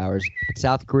for 2 hours, but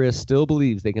South Korea still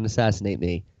believes they can assassinate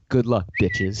me. Good luck,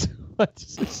 bitches.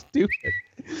 That's so stupid.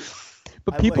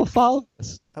 But people follow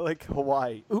this. I like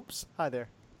Hawaii. Oops. Hi there.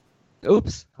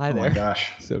 Oops. Hi there. Oh my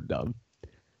gosh. So dumb.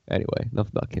 Anyway, enough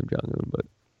about Kim Jong-un, but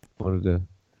wanted to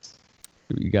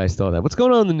You guys saw that. What's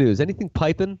going on in the news? Anything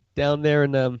piping down there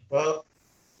in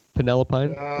Penelope,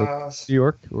 or New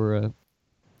York, or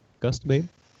Augusta, maybe?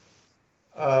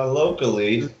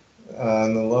 Locally,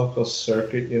 on the local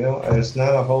circuit, there's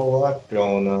not a whole lot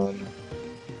going on.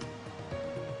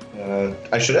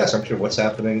 I should ask, I'm sure, what's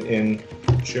happening in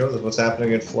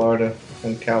Florida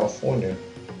and California?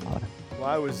 Well,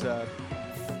 I was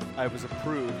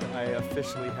approved. I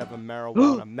officially have a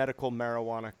medical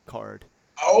marijuana card.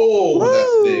 Oh,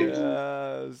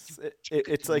 that's big.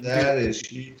 It's like that is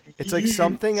it's like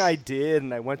something I did,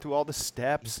 and I went through all the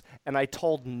steps, and I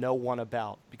told no one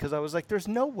about, because I was like, there's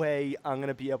no way I'm going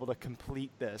to be able to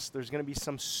complete this. There's going to be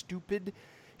some stupid,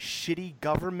 shitty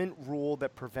government rule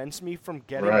that prevents me from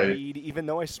getting weed, even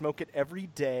though I smoke it every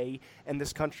day, and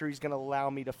this country is going to allow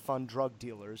me to fund drug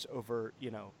dealers over,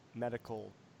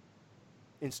 medical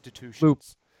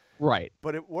institutions. Right.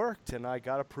 But it worked, and I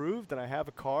got approved, and I have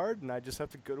a card, and I just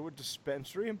have to go to a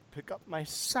dispensary and pick up my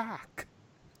sack.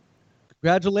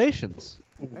 Congratulations.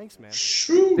 Thanks, man.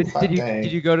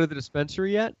 Did you go to the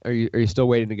dispensary yet? Or are you still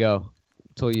waiting to go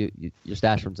until your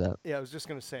stash runs out? Yeah, I was just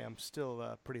going to say I'm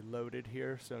still pretty loaded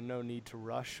here, so no need to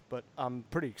rush, but I'm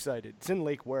pretty excited. It's in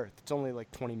Lake Worth. It's only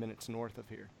like 20 minutes north of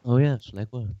here. Oh, yeah, it's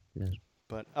Lake Worth. Yeah.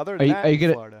 But other than that,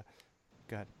 in Florida,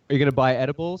 go ahead. Are you going to buy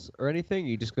edibles or anything? Or are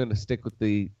you just going to stick with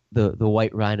the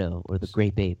white rhino or the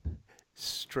grape ape?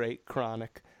 Straight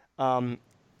chronic. Let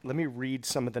me read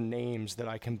some of the names that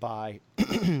I can buy.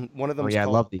 One of them is called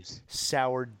I love these.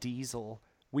 Sour Diesel.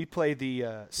 We play the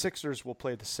Sixers will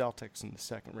play the Celtics in the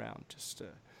second round, just in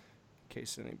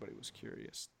case anybody was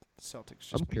curious. The Celtics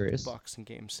just beat the Bucks in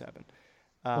Game 7.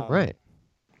 All right.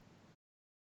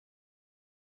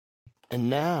 And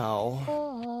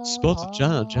now... Sports of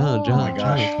John.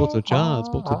 Sports of John.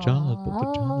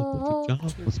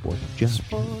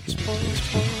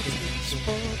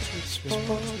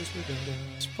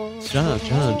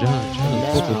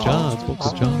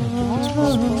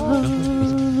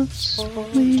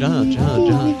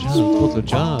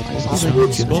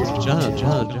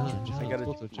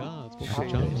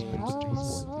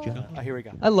 Here we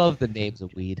go. I love the names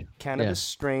of weed. Cannabis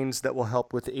strains that will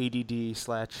help with ADD/ADHD.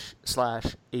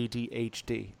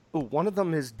 Ooh, one of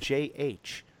them is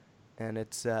JH, and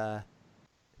it's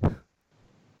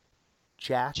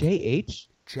Jack. JH?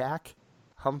 Jack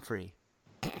Humphrey.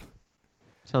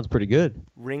 Sounds pretty good.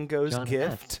 Ringo's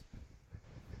Gift.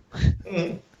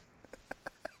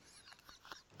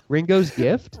 Ringo's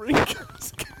Gift?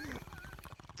 Ringo's Gift.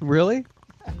 Really?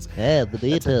 Hey, the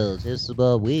Beatles. It's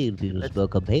about weed. People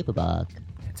smoke a paperback.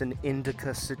 It's an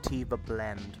indica sativa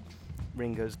blend.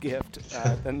 Ringo's Gift.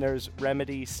 Then there's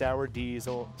Remedy, Sour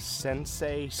Diesel,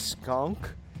 Sensei Skunk,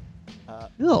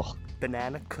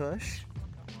 Banana Kush,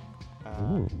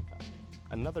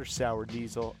 another Sour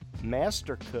Diesel,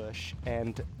 Master Kush,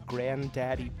 and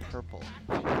Granddaddy Purple.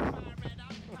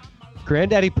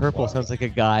 Granddaddy Purple sounds like a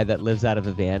guy that lives out of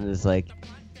a van and is like,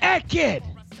 "Hey, kid,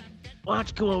 why don't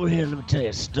you come over here and let me tell you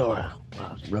a story?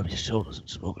 Rub your shoulders and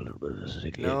smoke a little bit of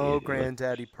this." No,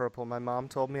 Granddaddy Purple. My mom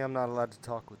told me I'm not allowed to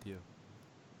talk with you.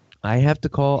 I have to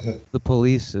call the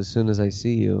police as soon as I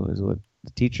see you, is what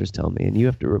the teachers tell me, and you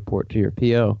have to report to your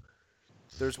PO.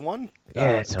 There's one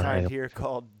kind here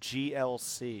called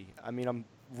GLC. I mean, I'm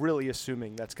really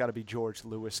assuming that's got to be George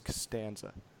Louis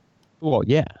Costanza. Well,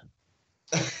 yeah.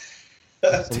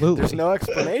 Absolutely. There's no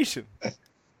explanation.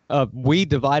 We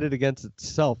divided against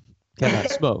itself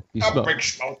cannot smoke. You smoke. Big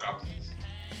smoker.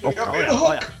 Oh,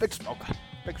 yeah. Big smoker.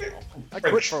 I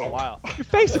quit for a while. Your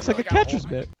face looks like a catcher's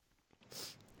mitt.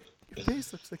 Your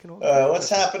face looks like an old. What's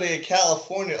happening in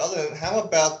California? How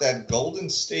about that Golden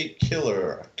State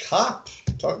Killer? A cop.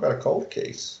 Talk about a cold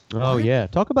case. Oh yeah,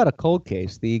 talk about a cold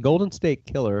case. The Golden State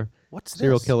Killer,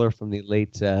 serial killer from the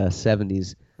late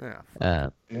 70s. Yeah.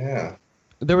 Yeah.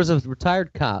 There was a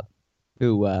retired cop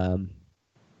who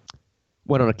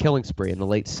went on a killing spree in the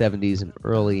late 70s and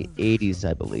early 80s,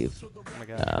 I believe. Oh my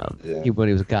God. When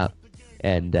he was a cop,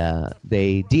 and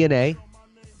DNA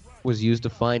was used to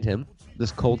find him.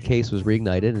 This cold case was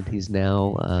reignited, and he's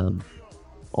now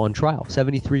on trial.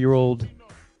 73-year-old.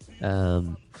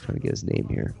 Trying to get his name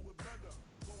here.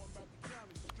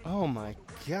 Oh my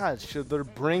God! So they're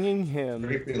bringing him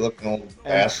creepy-looking old and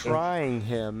bastard. trying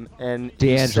him, and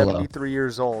he's D'Angelo. 73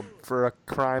 years old for a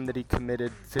crime that he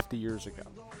committed 50 years ago.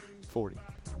 40.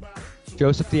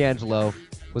 Joseph D'Angelo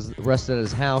was arrested at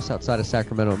his house outside of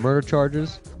Sacramento on murder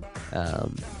charges.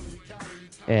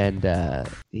 And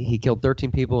he killed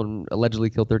 13 people and allegedly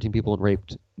killed 13 people and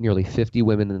raped nearly 50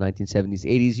 women in the 1970s,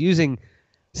 80s, using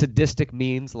sadistic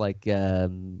means like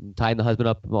tying the husband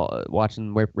up,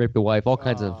 watching rape the wife, all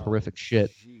kinds of horrific shit.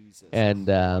 Jesus and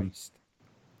Christ.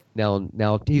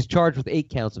 Now he's charged with 8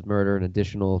 counts of murder, and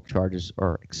additional charges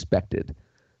are expected.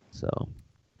 So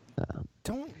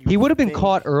he would have been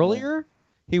caught earlier.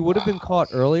 He would have been caught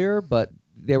earlier, but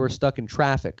they were stuck in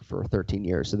traffic for 13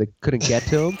 years, so they couldn't get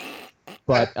to him.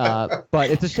 But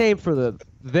it's a shame for the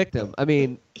victim. I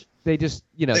mean, they just,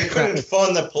 They couldn't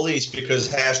fund the police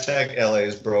because #LA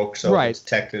is broke, so Right.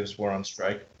 detectives were on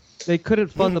strike. They couldn't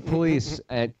fund the police,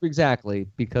 exactly,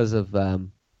 because of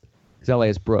LA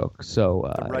is broke. So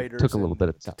it took a little bit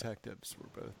of time. Detectives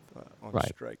were both on Right.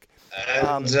 strike.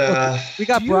 And, we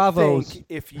got do you Bravo's think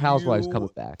if Housewives you- coming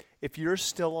back. If you're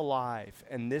still alive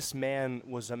and this man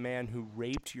was a man who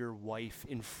raped your wife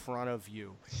in front of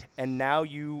you, and now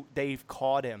they've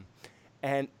caught him,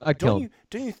 and I'd kill him.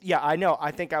 Yeah, I know. I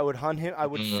think I would hunt him. I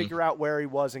would Mhm. figure out where he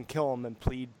was and kill him and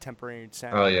plead temporary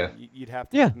insanity. Oh, yeah. You'd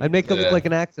have to. Yeah, I'd make it look like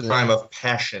an accident. Crime of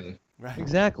passion. Right.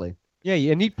 Exactly. Yeah,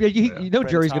 and you know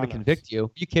jury's going to convict you.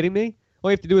 Are you kidding me? All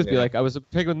you have to do is be like, I was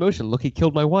taken with motion. Look, he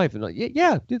killed my wife. And like,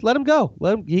 yeah, dude, let him go.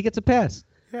 He gets a pass.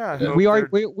 Yeah, I hope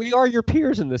we are your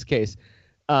peers in this case.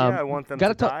 I want them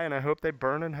to die, and I hope they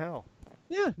burn in hell.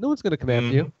 Yeah, no one's going to come after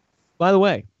you. By the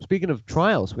way, speaking of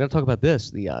trials, we got to talk about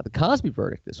this. The Cosby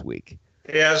verdict this week.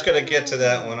 Yeah, I was going to get to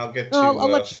that one. I'll get to, I'll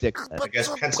let you stick. I guess,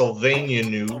 Pennsylvania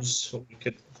news.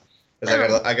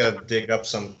 I got to dig up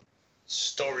some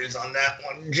stories on that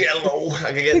one. Jello.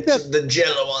 I can get the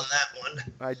Jello on that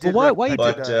one. I did. Why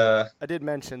I did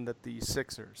mention that the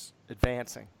Sixers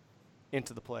advancing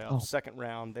into the playoffs, second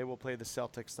round. They will play the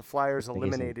Celtics. The Flyers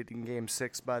eliminated in Game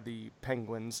 6 by the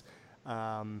Penguins.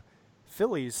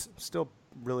 Phillies still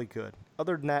really good.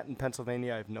 Other than that, in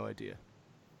Pennsylvania, I have no idea.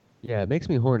 Yeah, it makes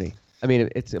me horny. I mean,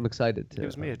 I'm excited to.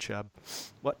 Gives me a chub.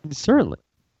 What? Certainly.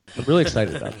 I'm really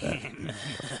excited about that.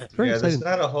 There's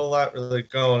not a whole lot really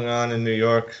going on in New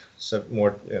York, except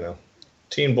more,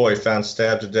 teen boy found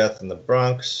stabbed to death in the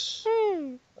Bronx.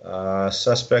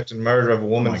 Suspect in murder of a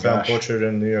woman found butchered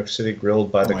in New York City,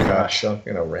 grilled by the cops. So,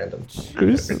 random,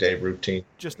 everyday routine.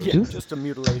 Just a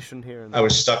mutilation here. And I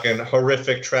was stuck in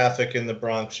horrific traffic in the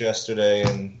Bronx yesterday,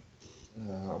 and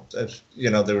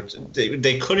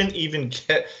they couldn't even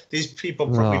get these people.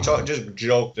 We just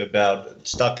joked about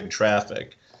stuck in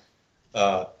traffic.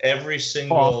 Every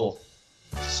single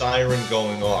siren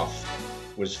going off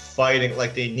was fighting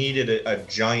like they needed a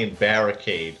giant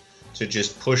barricade to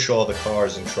just push all the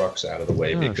cars and trucks out of the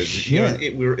way because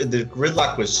the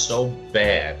gridlock was so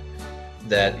bad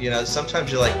that sometimes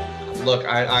you're like, look,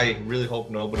 I really hope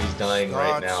nobody's dying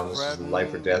right now. This is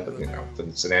life or death. But, if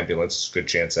it's an ambulance, it's a good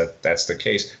chance that that's the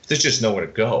case. There's just nowhere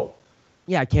to go.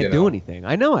 Yeah, I can't do anything.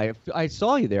 I know. I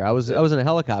saw you there. I was in a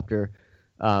helicopter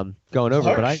going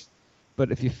over,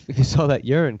 but if you saw that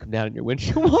urine come down in your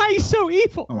windshield, why are you so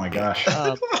evil? Oh my gosh.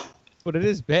 But it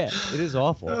is bad. It is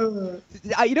awful.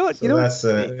 You know what? That's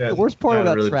the worst part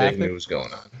about really traffic. Big news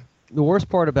going on. The worst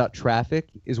part about traffic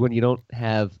is when you don't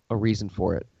have a reason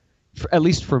for it. At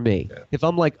least for me, if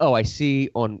I'm like, I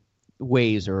see on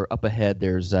Waze or up ahead,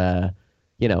 there's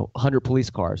 100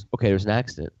 police cars. Okay, there's an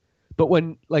accident. But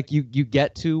when you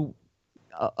get to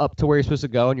up to where you're supposed to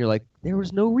go, and you're like, there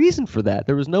was no reason for that.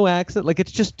 There was no accident. Like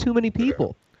it's just too many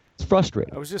people. It's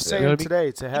frustrating. I was just saying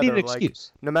today to Heather, an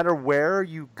excuse. No matter where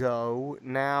you go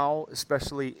now,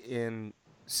 especially in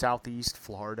Southeast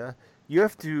Florida, you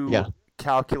have to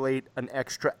calculate an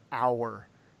extra hour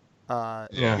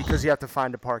because you have to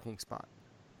find a parking spot.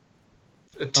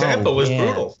 Tampa was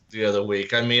brutal the other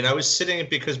week. I mean, I was sitting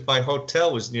because my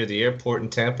hotel was near the airport in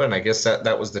Tampa, and I guess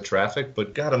that was the traffic.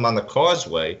 But God, I'm on the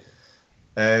causeway,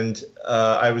 and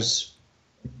I was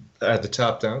I had the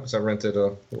top down because I rented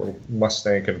a little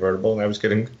Mustang convertible, and I was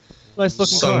getting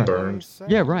sunburned.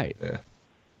 Yeah, right. Yeah,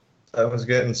 I was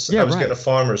getting getting a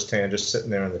farmer's tan just sitting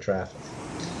there in the traffic.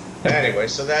 Anyway,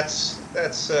 so that's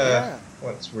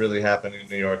what's really happening in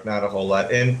New York. Not a whole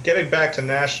lot. And getting back to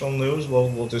national news,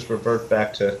 we'll just revert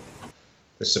back to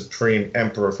the Supreme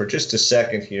Emperor for just a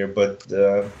second here. But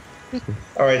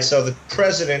all right, so the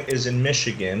president is in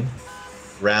Michigan,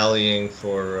 rallying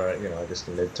for I guess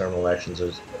the midterm elections.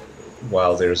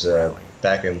 While there's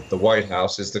back in the White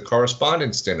House is the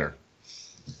Correspondents' Dinner,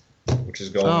 which is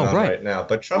going on right now.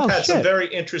 But Trump had some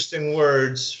very interesting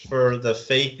words for the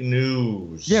fake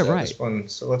news. Yeah, right.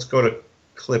 So let's go to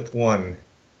clip 1.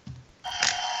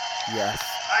 Yes.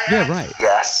 Yeah, right.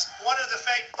 Yes. One of the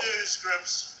fake news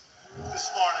groups this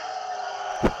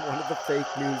morning. One of the fake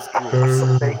news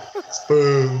groups.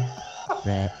 Boom.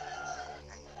 Right.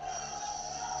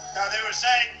 Now they were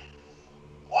saying,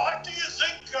 what do you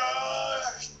think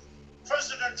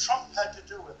President Trump had to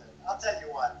do with it? I'll tell you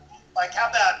what. Like, how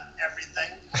about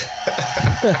everything?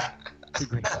 It's a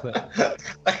great clip.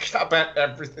 Like, how about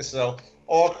everything? So,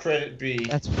 all credit be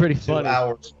That's pretty to funny.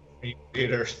 our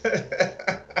theater.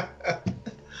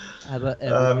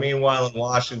 Meanwhile, in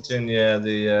Washington,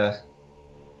 the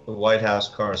White House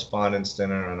Correspondents'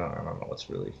 Dinner. I don't know what's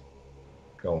really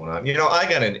going on. I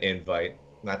got an invite.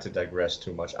 Not to digress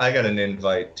too much. I got an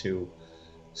invite to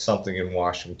something in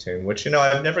Washington, which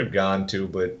I've never gone to,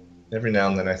 but every now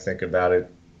and then I think about it.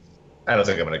 I don't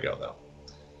think I'm going to go though.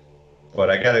 But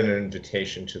I got an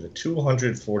invitation to the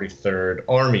 243rd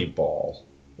Army Ball,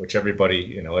 which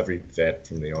everybody, every vet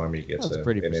from the Army gets an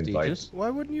invite. Why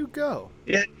wouldn't you go?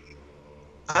 Yeah.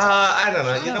 I don't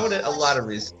know. You know what? A lot of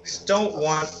reasons. Don't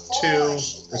want to.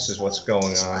 This is what's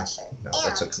going on. No,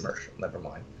 that's a commercial. Never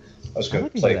mind. I was going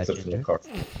to play a clip from the car.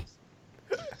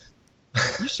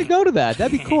 You should go to that.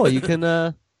 That'd be cool. You can. You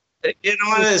know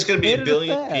what? There's going to be a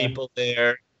billion people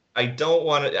there. I don't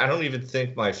want to. I don't even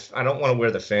think I don't want to wear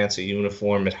the fancy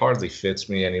uniform. It hardly fits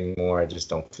me anymore. I just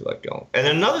don't feel like going. And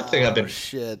another thing I've been.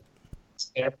 Shit.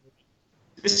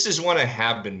 This is one I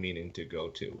have been meaning to go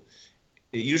to.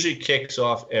 It usually kicks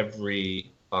off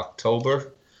every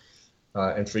October,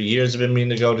 and for years I've been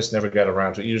meaning to go. Just never got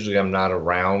around to it. Usually I'm not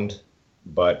around.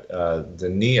 But the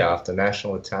NIAF, the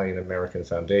National Italian American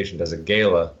Foundation, does a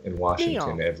gala in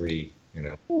Washington every,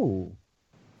 Ooh.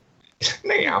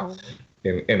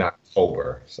 in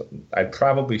October. So I'd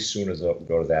probably sooner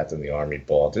go to that than the Army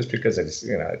Ball, just because I just,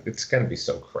 it's going to be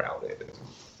so crowded.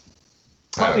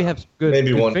 Probably have good. Maybe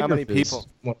good one. How many people?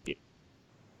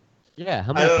 Yeah,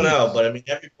 how many? I don't know, but I mean,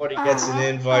 everybody gets an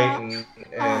invite,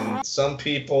 and some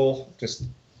people just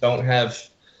don't have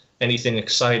anything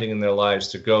exciting in their lives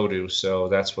to go to, so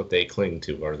that's what they cling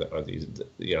to. Are these,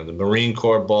 the Marine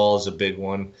Corps ball is a big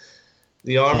one.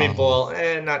 The Army ball,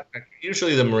 not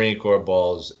usually the Marine Corps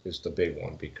ball is the big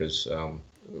one because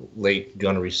late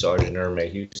Gunnery Sergeant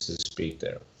Ermey used to speak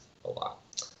there a lot.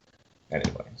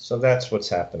 Anyway, so that's what's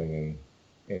happening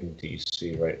in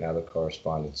D.C. right now. The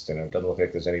Correspondents' Dinner. It doesn't look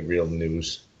like there's any real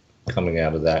news coming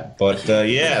out of that, but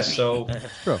so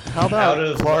how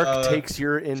about Clark takes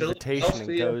your invitation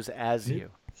and goes as you?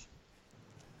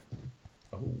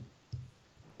 You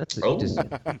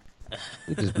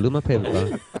just blew my paper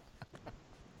bag.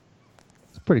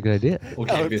 It's a pretty good idea. That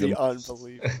would be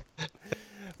unbelievable.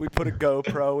 We put a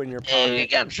GoPro in your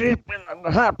pocket.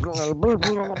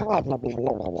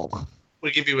 We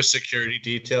give you a security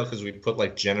detail because we put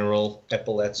like general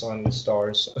epaulets on the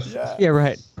stars. Yeah,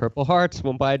 right. Purple Hearts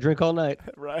won't buy a drink all night.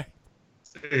 Right.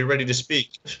 Are you ready to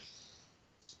speak? It's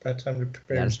about time to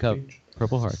prepare your speech.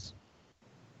 Purple Hearts.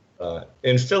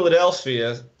 In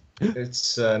Philadelphia,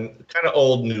 it's kind of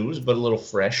old news, but a little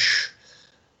fresh.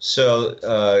 So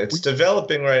it's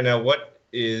developing right now. What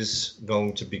is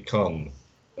going to become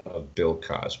Bill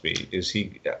Cosby? Is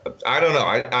he? I don't know.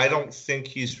 I don't think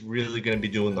he's really going to be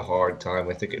doing the hard time.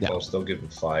 I think at most they'll give him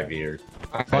 5 years.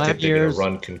 I think they're going to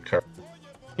run concurrent.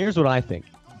 Here's what I think.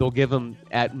 They'll give him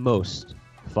at most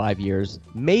 5 years.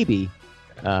 Maybe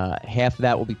half of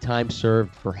that will be time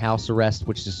served for house arrest,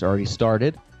 which has already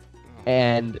started.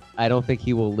 And I don't think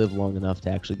he will live long enough to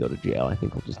actually go to jail. I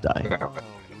think he'll just die. Oh,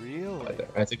 really?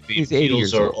 I think the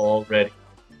appeals are already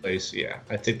in place. Yeah,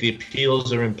 I think the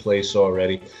appeals are in place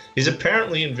already. He's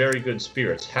apparently in very good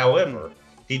spirits. However,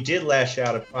 he did lash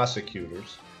out at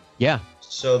prosecutors. Yeah.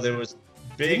 So there was a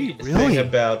big thing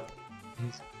about...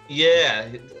 Yeah,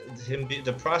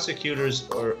 the prosecutors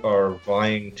are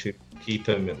vying to keep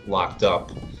him locked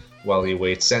up while he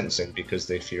awaits sentencing because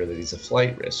they fear that he's a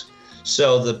flight risk.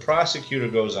 So the prosecutor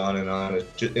goes on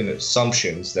in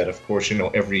assumptions that, of course,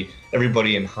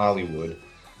 everybody in Hollywood,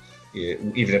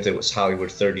 even if it was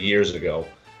Hollywood 30 years ago,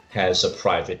 has a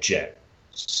private jet.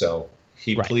 So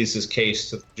he pleads his case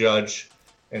to the judge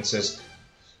and says,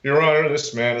 Your Honor,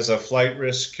 this man is a flight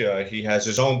risk. He has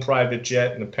his own private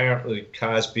jet, and apparently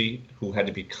Cosby, who had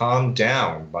to be calmed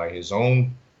down by his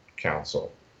own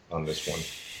counsel on this one,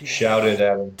 shouted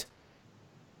at him,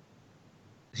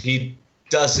 he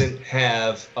doesn't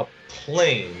have a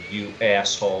plane, you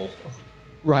asshole.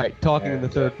 Right, talking in the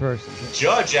third person. The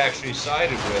judge actually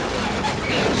sided with him.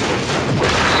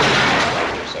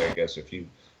 So I guess if you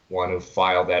want to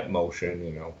file that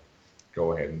motion,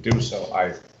 go ahead and do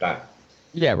so.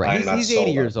 Yeah, right. He's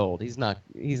 80 years old. He's not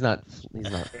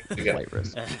flight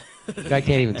risk. Guy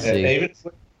can't even see.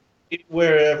 Even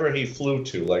wherever he flew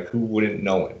to, like, who wouldn't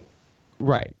know him?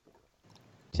 Right.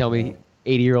 Tell me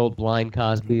 80-year-old blind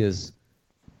Cosby is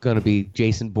going to be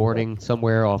Jason Bourne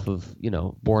somewhere off of,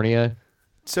 Borneo.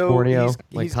 So Borneo,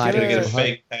 he's going to get a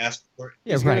fake passport.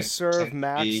 Yeah, he's going to serve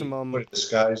maximum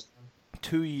disguise.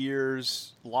 2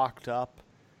 years locked up,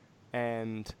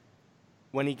 and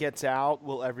when he gets out,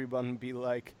 will everyone be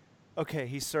like, okay,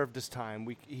 he served his time.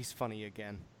 He's funny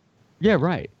again? Yeah,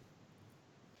 right.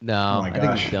 No, Oh my I think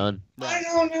gosh. he's done. I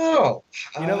don't know.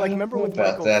 You know, like, I remember don't know with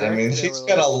about Michael that? I Vick, mean, they she's were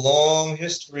got like- a long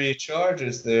history of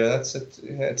charges there.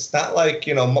 It's not like,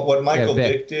 you know, what Michael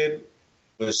Vick did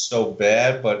was so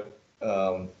bad, but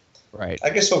right. I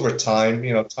guess over time,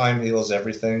 you know, time heals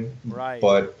everything. Right.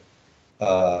 But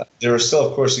there are still,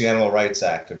 of course, the animal rights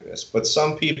activists. But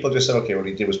some people just said, okay, what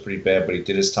he did was pretty bad, but he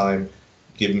did his time.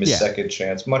 Give him his second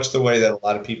chance. Much the way that a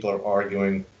lot of people are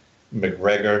arguing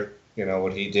McGregor. You know,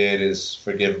 what he did is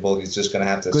forgivable. He's just going to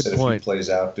have to sit a few plays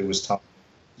out, do his time.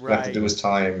 He's going to have to do his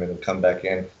time and come back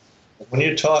in. When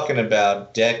you're talking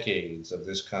about decades of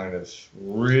this kind of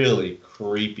really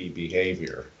creepy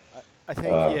behavior, I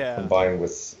think, combined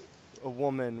with a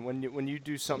woman, when you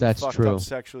do something That's fucked true. up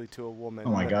sexually to a woman,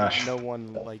 Oh my gosh. no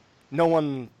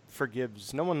one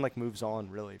forgives, no one moves on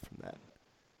really from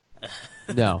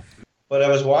that. No. But I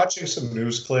was watching some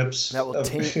news clips. That will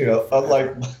taint you know,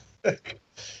 like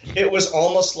it was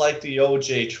almost like the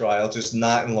OJ trial, just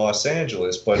not in Los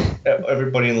Angeles. But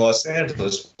everybody in Los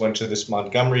Angeles went to this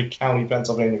Montgomery County,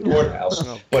 Pennsylvania courthouse.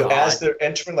 But as they're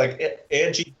entering, like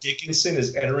Angie Dickinson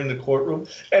is entering the courtroom,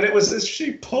 and it was as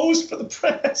she posed for the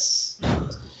press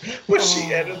when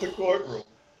she entered the courtroom.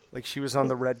 Like she was on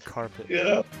the red carpet. You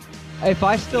know? If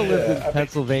I still lived in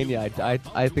Pennsylvania,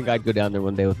 I think I'd go down there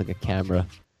one day with like a camera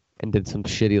and did some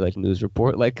shitty like news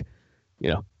report, like, you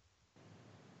know,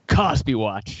 Cosby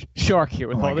watch, Shark here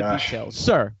with all the details.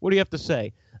 Sir, what do you have to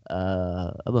say?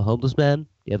 I'm a homeless man.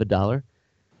 You have $1?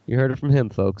 You heard it from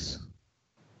him, folks.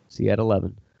 See you at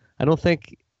 11. I don't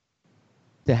think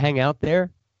to hang out there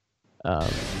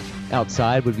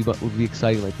outside would be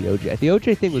exciting like the OJ. The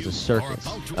OJ thing was a circus,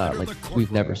 like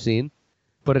we've never seen.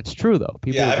 But it's true though.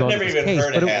 People I've going never to this even case,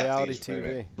 heard but of it, reality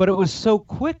TV. But it was so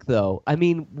quick though. I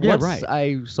mean, once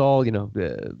I saw, you know,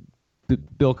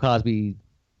 Bill Cosby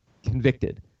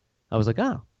convicted, I was like,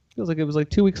 oh, feels like it was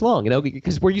like 2 weeks long, you know,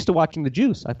 because we're used to watching The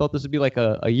Juice. I thought this would be like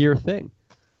a year thing,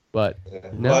 but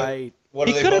no. What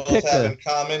do they both have in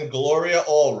common? Gloria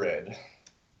Allred.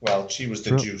 Well, she was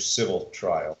the Juice civil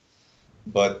trial,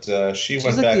 but she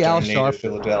went like back the to Al her native Sharpton.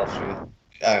 Philadelphia.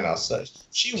 I don't know. So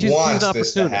she She's wants an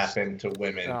this to opportunist. happen to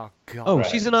women. Oh God. Oh,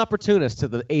 she's an opportunist to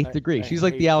the 8th degree. She's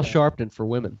like the Al Sharpton for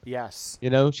women. Yes.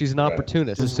 You know, she's an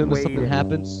opportunist. As soon as something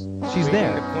happens, she's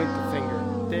there. To point the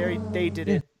finger. They did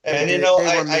it. And They you know,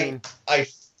 they were mean. I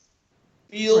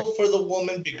feel for the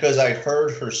woman because I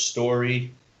heard her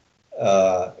story.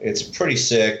 It's pretty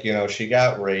sick. You know, she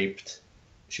got raped.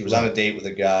 She was on a date with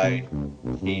a guy.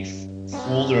 He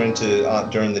fooled her into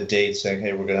during the date saying,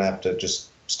 hey, we're going to have to just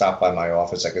stop by my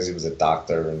office. I guess he was a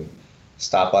doctor and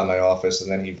stopped by my office. And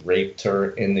then he raped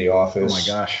her in the office.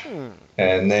 Oh my gosh.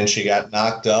 And then she got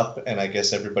knocked up. And I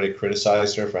guess everybody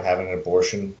criticized her for having an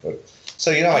abortion.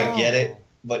 So, you know, I get it.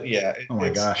 But yeah,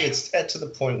 it's to the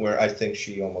point where I think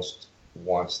she almost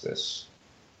wants this.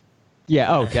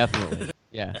 Yeah, oh, definitely.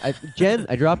 Yeah. Jen,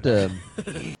 I dropped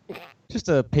just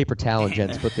a paper towel in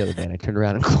Jen's foot the other day, and I turned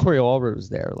around and Gloria Allred was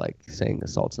there, like, saying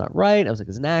assault's not right. I was like,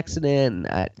 it's an accident.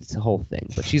 And it's a whole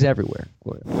thing. But she's everywhere,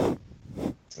 Gloria.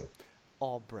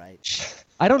 Albright.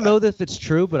 I don't know if it's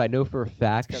true, but I know for a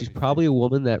fact she's probably a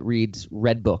woman that reads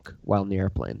Red Book while in the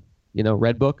airplane. You know,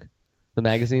 Red Book? The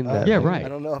magazine? Yeah, right. I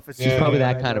don't know if it's She's probably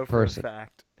that I kind know of for a person.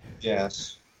 fact.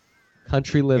 Yes.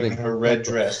 Country living. In her red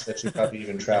dress that she probably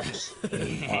even travels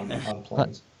on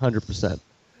planes. 100%.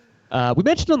 We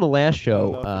mentioned on the last I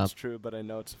don't show. know if it's true, but I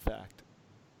know it's a fact.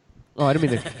 Oh, I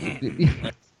didn't mean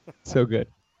to. So good.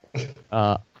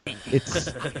 It's.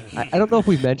 I don't know if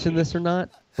we mentioned this or not,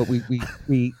 but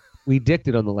we dicked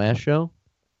it on the last show.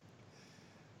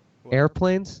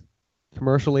 Airplanes,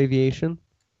 commercial aviation.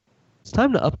 It's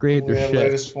time to upgrade their The shit.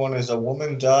 latest one is a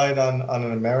woman died on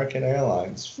an American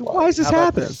Airlines flight. Why is this How about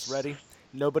happening? this? Ready?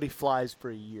 Nobody flies for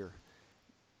a year.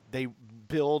 They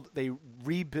rebuild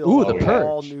Ooh, the purge.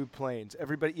 all new planes.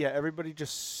 Everybody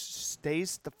just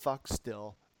stays the fuck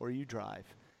still where you drive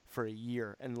for a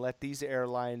year and let these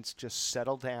airlines just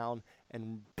settle down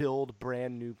and build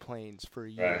brand new planes for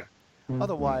a year. Right.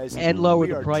 Otherwise, And lower we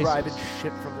the are prices. driving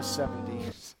shit from the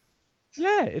 70s.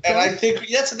 Yeah, And I think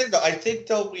that's the thing, though. I think,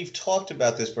 though, we've talked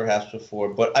about this perhaps before,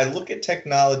 but I look at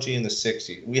technology in the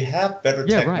 60s. We have better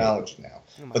technology now,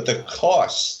 but the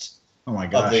cost of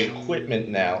the equipment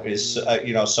now is,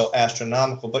 so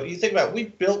astronomical. But you think about it, we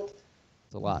built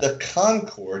the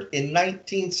Concorde in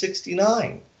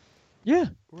 1969. Yeah.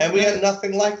 And we have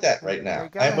nothing like that right now.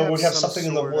 gotta And we have some something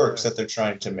in the sort works of that they're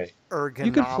trying to make. You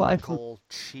could fly Ergonomical,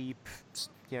 cheap,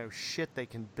 shit they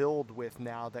can build with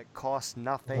now that costs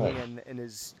nothing Right. and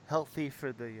is healthy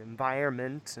for the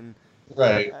environment. And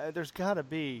Right. there's got to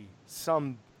be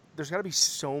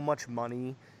so much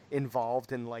money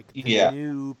involved in like the Yeah.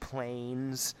 new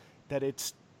planes that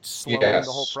it's slowing Yes.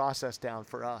 the whole process down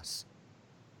for us.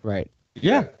 Right.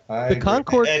 Yeah. I The agree.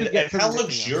 Concorde and, could get and how pretty-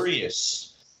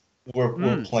 luxurious were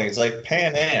planes like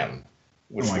Pan Am,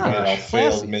 which Oh my gosh.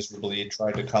 failed Classy. miserably,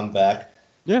 tried to come back.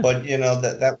 Yeah. But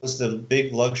that was the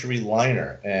big luxury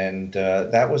liner, and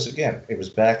that was it was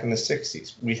back in the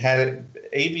 '60s. We had it.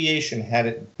 Aviation had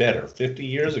it better 50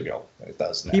 years ago than it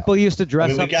does now. People used to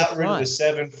dress we up got to rid of fly. the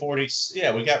 740.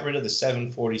 Yeah, we got rid of the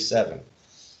 747.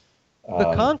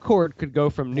 The Concorde could go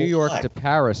from New York fly. to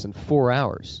Paris in 4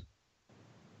 hours.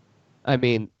 I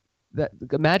mean,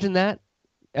 imagine that.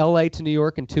 L.A. to New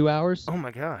York in 2 hours. Oh my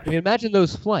god! I mean, imagine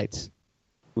those flights.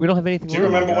 We don't have anything. Do you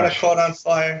like that. remember when it caught on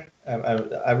fire?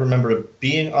 I remember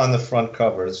being on the front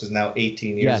cover. This is now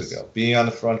 18 years Yes. ago. Being on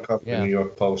the front cover Yeah. of the New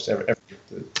York Post every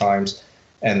times,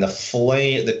 and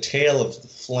the tail of the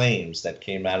flames that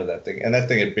came out of that thing, and that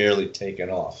thing had barely taken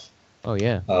off. Oh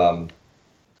yeah.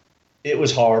 It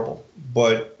was horrible,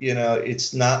 but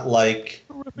it's not like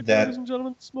that. Ladies and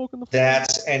gentlemen, smoke in the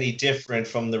That's any different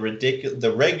from the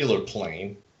regular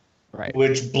plane, right?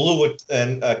 Which blew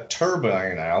a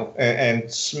turbine out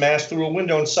and smashed through a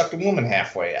window and sucked a woman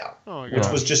halfway out, which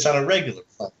was just on a regular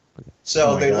plane.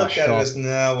 So they looked at it as,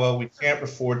 no, well, we can't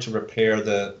afford to repair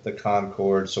the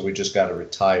Concorde, so we just got to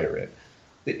retire it.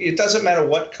 It doesn't matter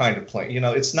what kind of plane.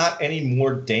 It's not any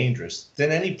more dangerous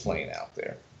than any plane out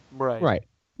there. Right. Right.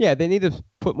 Yeah, they need to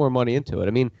put more money into it. I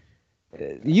mean,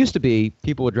 it used to be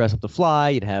people would dress up to fly.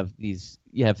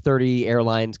 You have 30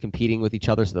 airlines competing with each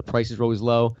other, so the prices were always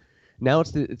low. Now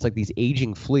it's like these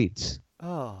aging fleets.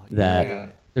 Oh, that yeah.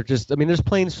 they're just. I mean, there's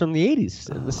planes from the 80s,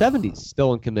 and the 70s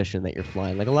still in commission that you're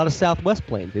flying. Like a lot of Southwest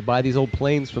planes, they buy these old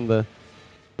planes from the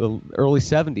early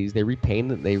 70s. They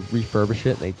repaint it, they refurbish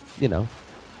it, and they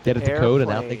get it to code,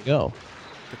 and out they go.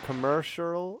 The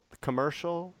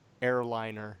commercial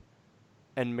airliner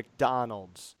and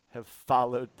McDonald's have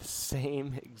followed the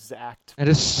same exact. That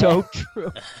is so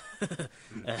true.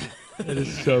 That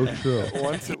is so true.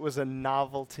 Once it was a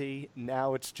novelty,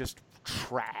 now it's just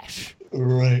trash.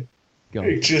 Right. Go.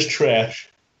 It's just trash.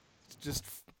 It's just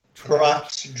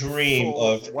Croc's dream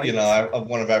of of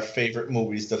one of our favorite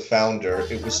movies, The Founder.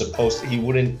 It was supposed to,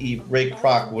 Ray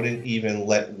Kroc wouldn't even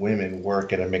let women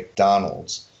work at a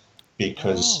McDonald's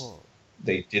because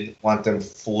they didn't want them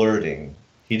flirting.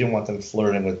 He didn't want them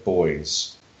flirting with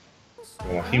boys.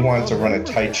 He wanted to run a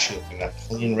tight ship in a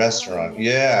clean restaurant.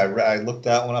 Yeah, I looked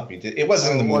that one up. He did. It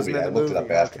wasn't in the movie. I looked it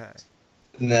up after.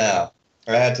 No,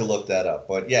 I had to look that up.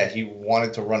 But yeah, he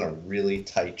wanted to run a really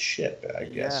tight ship, I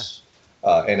guess.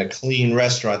 In a clean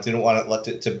restaurant. Didn't want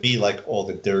it to be like all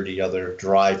the dirty other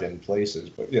drive-in places.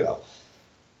 But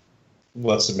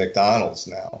what's the McDonald's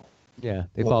now? Yeah,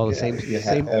 they follow the same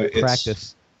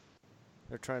practice.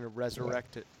 They're trying to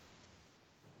resurrect it.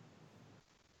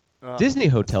 Disney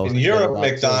hotels. In Europe,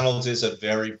 McDonald's is a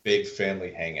very big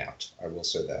family hangout. I will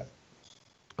say that.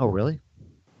 Oh, really?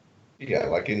 Yeah,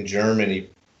 like in Germany,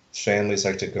 families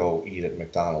like to go eat at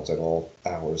McDonald's at all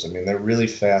hours. I mean, they're really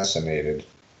fascinated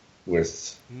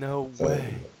with McDonald's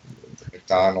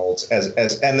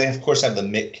and they of course have the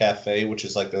Mick Cafe, which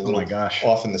is like the little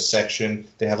off in the section.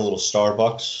 They have a little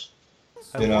Starbucks.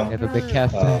 They have a big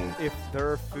cafe. If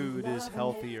their food is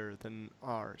healthier than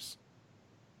ours.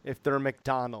 If their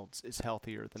McDonald's is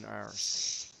healthier than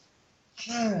ours.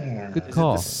 Good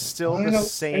call. Is it still the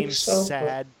same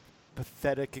sad,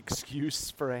 pathetic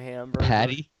excuse for a hamburger?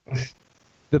 Patty?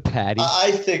 The patty? I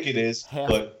think it is.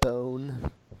 Half bone.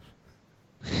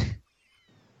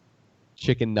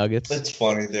 Chicken nuggets. It's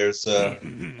funny. There's,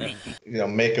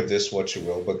 make of this what you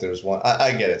will, but there's one.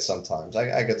 I get it sometimes.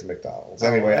 I get the McDonald's.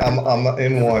 Anyway, I'm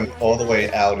in one all the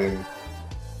way out in.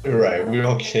 Right, we're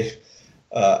okay.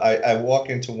 I walk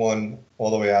into one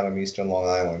all the way out on Eastern Long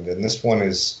Island, and this one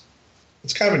it's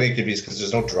kind of an inconvenience because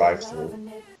there's no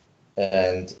drive-through,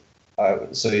 and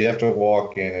so you have to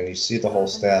walk in and you see the whole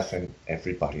staff and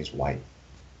everybody's white.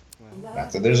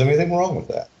 Not that there's anything wrong with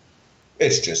that.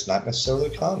 It's just not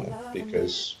necessarily common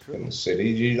because in the city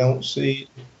you don't see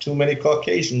too many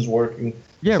Caucasians working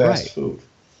fast food.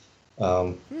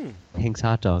 Pink's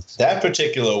hot dogs. That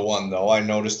particular one, though, I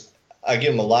noticed. I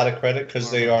give them a lot of credit because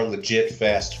they are legit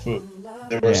fast food.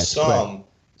 There were some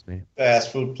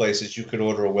fast food places you could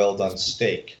order a well-done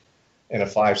steak in a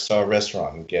 5-star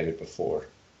restaurant and get it before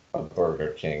a Burger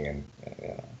King,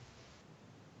 and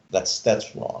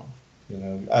that's wrong.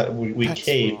 We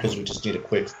cave because we just need a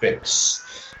quick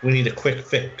fix. We need a quick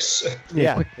fix.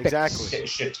 Yeah, exactly.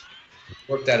 Shit,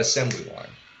 work that assembly line.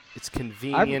 It's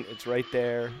convenient. It's right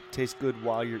there. Tastes good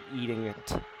while you're eating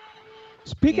it.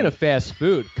 Speaking of fast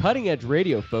food, cutting edge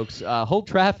radio, folks. Hold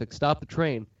traffic, stop the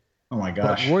train. Oh my But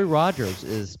gosh. Roy Rogers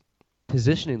is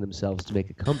positioning themselves to make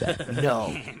a comeback.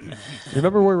 No.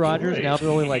 Remember Roy Rogers? Now they're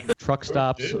only like truck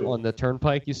stops on the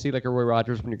turnpike. You see like a Roy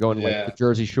Rogers when you're going like the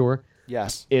Jersey Shore.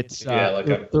 Yes. It's like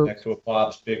next to a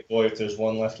Bob's Big Boy if there's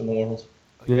one left in the world.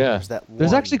 Yeah.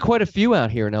 There's actually quite a few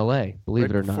out here in LA, believe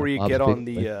it or not. Before you Bob's get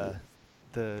Big on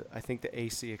Boy. I think the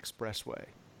AC Expressway.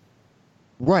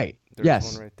 Right. There's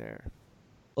Yes. one right there.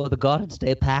 Or the Garden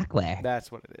State Parkway. That's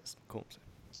what it is. Cool.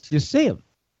 You see them.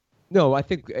 No, I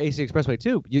think AC Expressway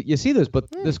too. You see those,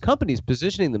 but this company's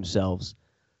positioning themselves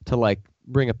to like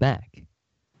bring it back.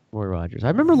 Roy Rogers. I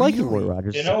remember liking Roy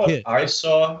Rogers. You as know a what kid. I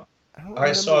saw?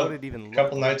 I saw what it even a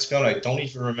couple nights ago, and I don't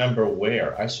even remember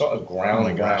where. I saw a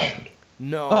ground round.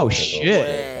 No. Oh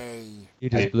shit! You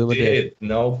just blew my did.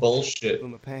 No bullshit. Blew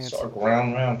my pants. Saw a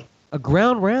ground round. A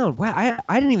ground round. Wow,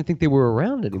 I didn't even think they were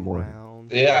around anymore.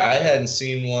 Yeah, I hadn't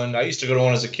seen one. I used to go to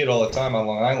one as a kid all the time on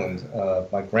Long Island.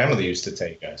 My grandmother used to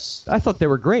take us. I thought they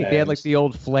were great. They had like the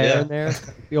old flair Yeah. in there,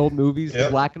 the old movies, the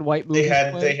black and white movies.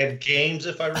 They had games,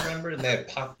 if I remember, and they had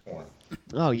popcorn.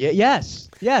 Oh yeah, yes,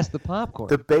 the popcorn.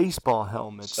 The baseball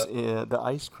helmets, the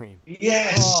ice cream.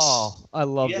 Yes. Oh, I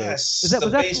love Yes. those. Was the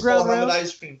that baseball ground helmet round?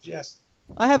 ice cream? Yes.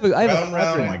 I have a Ground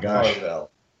round. Oh my gosh.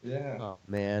 Carvel. Yeah. Oh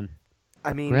man.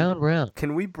 I mean, Ground round.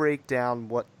 Can we break down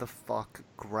what the fuck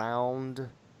ground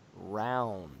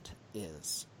round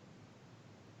is?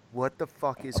 What the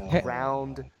fuck is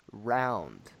ground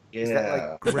round? Is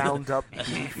that like ground up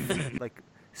beef, like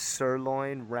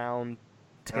sirloin round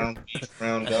tip? Round beef,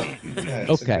 round up. Yeah,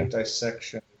 it's a good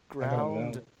dissection.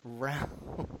 Ground round.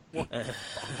 What the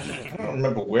I don't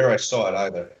remember where I saw it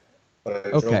either, but I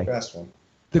drove past one.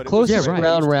 The closest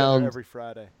ground round. Every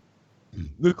Friday.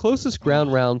 The closest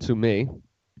ground round to me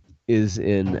is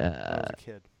in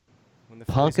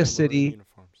Ponca City,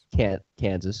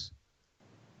 Kansas.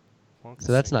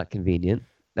 So that's not convenient.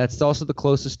 That's also the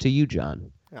closest to you, John.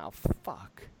 Oh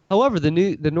fuck. However, the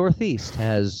Northeast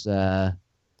has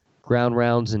ground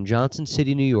rounds in Johnson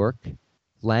City, New York,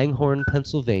 Langhorne,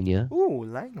 Pennsylvania, Ooh,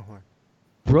 Langhorne.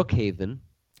 Brookhaven.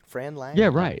 Fran Lang. Yeah,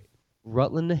 right.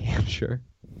 Rutland, New Hampshire,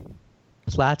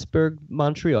 Plattsburgh,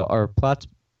 Montreal, or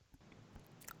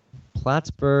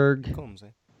Plattsburgh.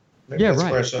 Maybe Yeah, that's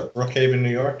right. where I saw Brookhaven, New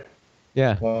York.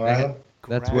 Yeah. Long Island.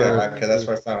 That's where. Okay, that's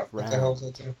where I found it. What the hell is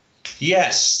that too?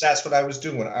 Yes, that's what I was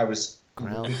doing. I was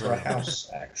looking for a house,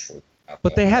 actually.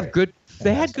 But they have good.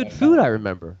 They had good food. I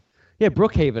remember. Yeah,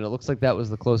 Brookhaven. It looks like that was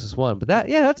the closest one. But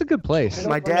that's a good place.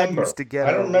 My dad used to get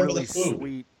I a don't remember really the food.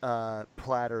 sweet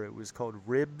platter. It was called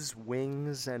ribs,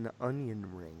 wings, and onion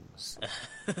rings.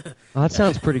 Oh, that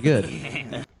sounds pretty good.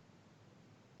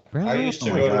 I used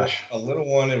to go to a little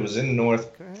one. It was in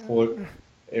Northport.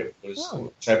 It was,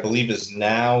 which I believe is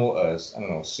now, I don't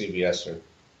know, CVS or.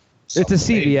 It's a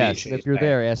something. Maybe CVS. And if you're maybe.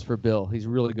 there, ask for Bill. He's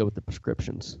really good with the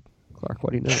prescriptions. Clark, why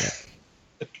do you know that?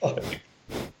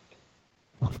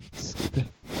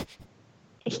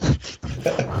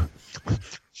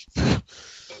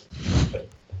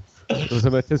 Those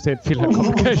are my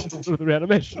complications with the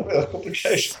reanimation.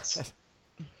 Complications.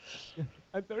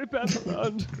 I'm very bad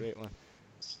around. Great one.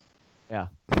 Yeah.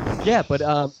 Yeah, but the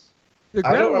I don't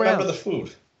ground remember round. the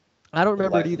food. I don't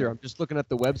remember it either. I'm just looking at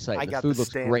the website. I The got food the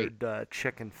looks great. standard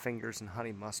chicken fingers and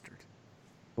honey mustard.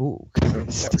 Ooh.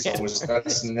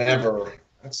 That's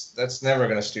never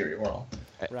gonna steer you wrong.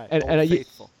 Right.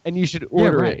 And you should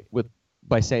order it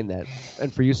by saying that.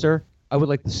 And for you, sir, I would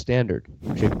like the standard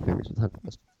chicken fingers with honey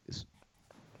mustard,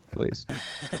 please.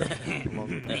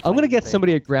 I'm gonna get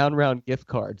somebody a ground round gift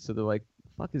card, so they're like,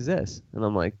 "Fuck is this?" And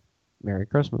I'm like, "Merry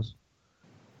Christmas."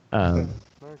 Merry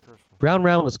Christmas. Ground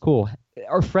round was cool.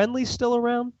 Are Friendlies still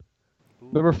around?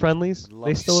 Remember Friendlies?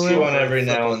 They still See around? one every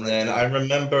now and then. I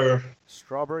remember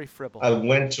Strawberry fribble. I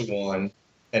went to one,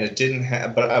 and it didn't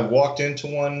have. But I walked into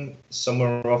one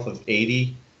somewhere off of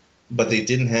 80, but they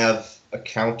didn't have a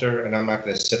counter, and I'm not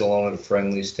going to sit alone at a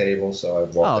Friendlies table, so I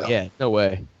walked out. Yeah, no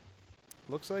way.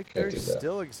 Looks like Can't they do that.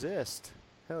 still exist.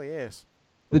 Hell yes.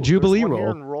 The Jubilee there's one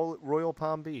here roll. in Royal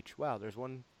Palm Beach. Wow, there's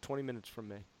one 20 minutes from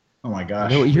me. Oh my I gosh.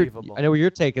 know Unbelievable. where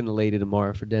you're taking the lady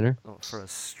tomorrow for dinner. Oh, for a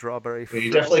strawberry You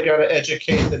fribble. definitely got to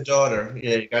educate the daughter.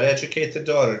 Yeah, you got to educate the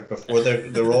daughter before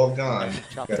they're all gone.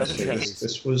 Chopped You gotta up say, cherries.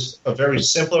 this was a very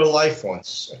simpler life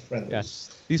once at Friendlies.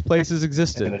 Yes. These places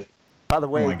existed. By the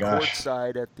way, my gosh.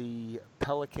 courtside at the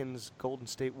Pelicans Golden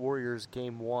State Warriors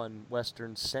Game 1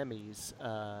 Western Semis,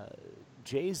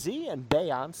 Jay-Z and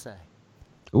Beyonce.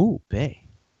 Ooh, Bay.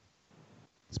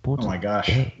 Sports. Oh my gosh.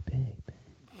 Bay.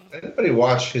 Anybody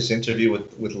watch his interview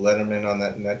with Letterman on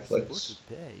that Netflix?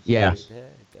 Yeah,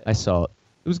 I saw it.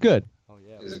 It was good. Oh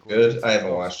yeah. Is it good? I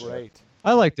haven't watched it. Great.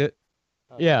 I liked it.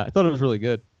 Yeah, I thought it was really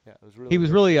good. Yeah, it was really. He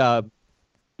was really,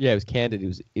 Yeah, he was candid.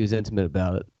 He was intimate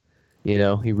about it. You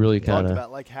know, he really kind Talked of.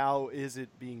 about like how is it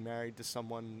being married to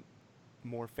someone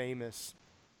more famous,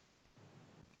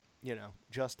 you know,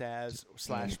 just as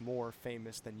 / more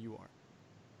famous than you are.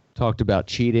 Talked about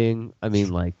cheating. I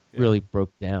mean, like, really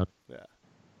broke down.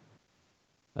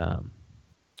 Yeah.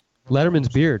 Letterman's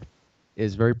beard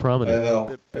is very prominent. I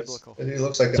know. Biblical. He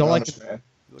looks like It's an all I Amish can- man.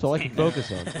 That's all I can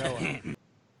focus on.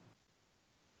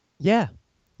 Yeah.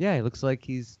 Yeah, he looks like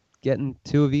he's getting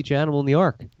 2 of each animal in the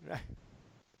ark.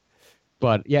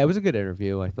 But, yeah, it was a good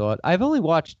interview, I thought. I've only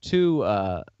watched 2,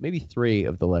 maybe 3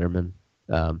 of the Letterman,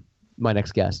 my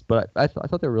next guest. But I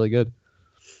thought they were really good.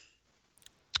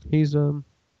 He's, I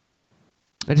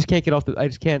just can't get off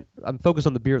I'm focused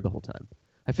on the beard the whole time.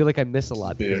 I feel like I miss a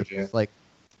lot. Beard, because it's like,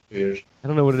 Beard. I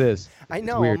don't know what it is. I It's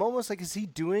know. weird. I'm almost like, is he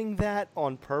doing that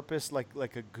on purpose, like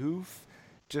a goof,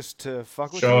 just to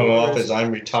fuck with Showing you? off or is- as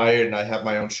I'm retired and I have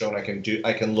my own show and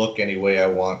I can look any way I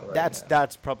want. Right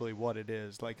That's probably what it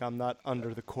is. Like, I'm not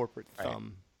under the corporate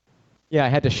thumb. Yeah, I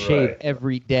had to shave Right.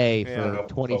 every day for Yeah.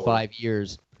 25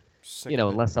 years, Sick you know,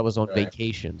 of it. unless I was on Right.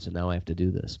 vacation. So now I have to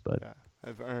do this. But Yeah,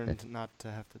 I've earned not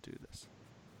to have to do this.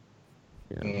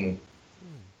 Mm.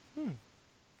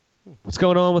 what's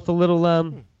going on with the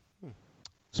little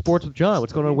sports with John?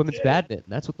 What's going on with women's badminton?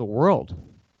 That's what the world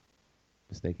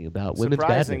is thinking about. Women's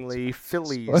badminton. Surprisingly,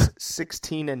 Phillies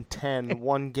 16-10,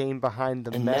 1 game behind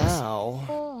the Mets.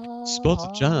 Now, Sports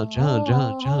with John. Sports with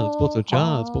John. Sports with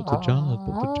John. Sports with John.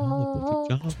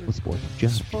 Sports with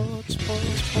John. Sports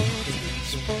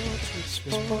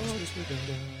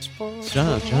with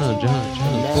John. John.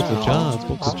 Sports with John. Sports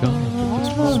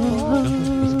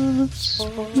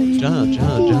with John.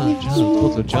 John.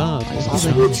 Sports with John. Sports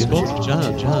with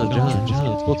John.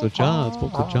 Sports with John.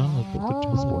 Sports with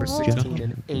John. we're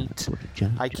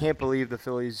 16-8. I can't believe the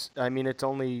Phillies. I mean,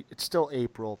 it's still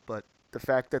April, but the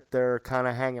fact that they're kind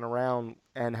of hanging around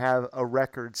and have a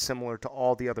record similar to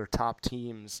all the other top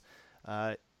teams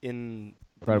in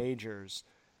the Right. majors,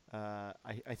 I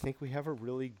think we have a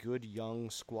really good young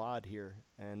squad here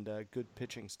and a good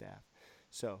pitching staff.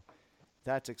 So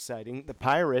that's exciting. The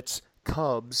Pirates,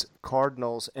 Cubs,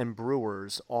 Cardinals, and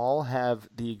Brewers all have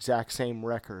the exact same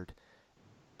record.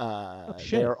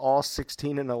 shit. They are all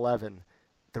 16-11.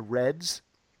 The Reds,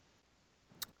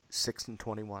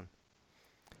 6-21.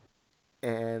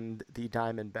 And the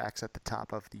Diamondbacks at the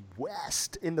top of the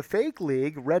West. In the fake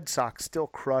league, Red Sox still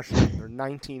crushing. They're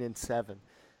 19-7.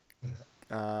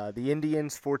 The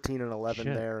Indians 14-11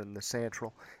 there in the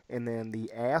Central, and then the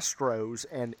Astros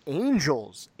and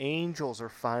Angels. Angels are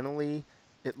finally.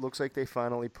 It looks like they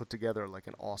finally put together like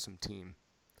an awesome team.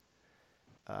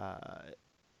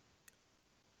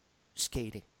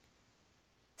 Skating.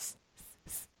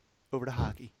 Over to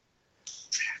hockey.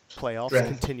 Playoffs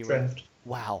continuing. Draft.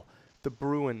 Wow, the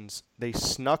Bruins, they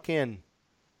snuck in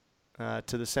to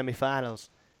the semifinals,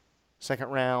 second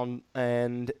round,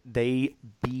 and they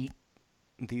beat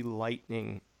the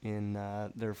Lightning in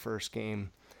their first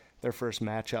game, their first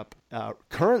matchup.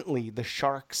 Currently, the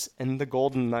Sharks and the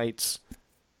Golden Knights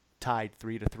tied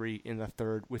 3-3 in the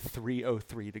third with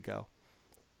 3:03 to go.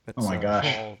 That's, Oh my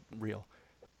gosh. all real.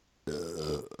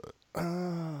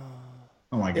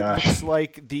 Oh my It gosh. looks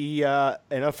like the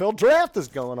NFL draft is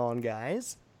going on,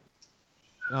 guys.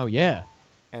 Oh yeah,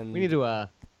 And we need to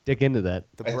dig into that.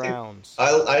 the I think- Browns.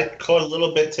 I caught a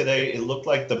little bit today. It looked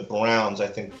like the Browns, I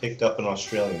think, picked up an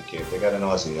Australian kid. They got an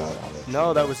Aussie on it.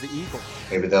 No, that was the Eagles.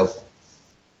 Maybe they'll.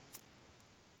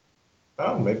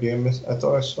 Oh, maybe I missed. I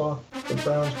thought I saw the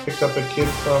Browns picked up a kid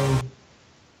from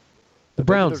The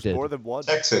Browns There's did. more than one.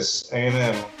 Texas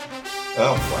A&M. Oh,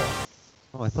 wow.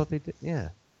 Oh, I thought they did. Yeah.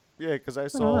 Yeah, because I don't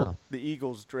saw know. the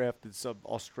Eagles drafted some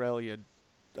Australian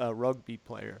rugby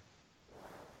player.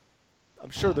 I'm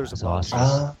sure there's a That's bunch.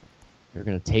 awesome. They're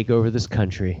gonna take over this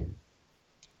country.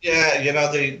 Yeah, you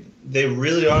know they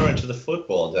really are into the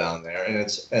football down there,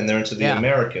 and they're into the Yeah.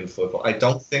 American football. I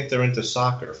don't think they're into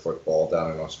soccer football down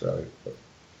in Australia. But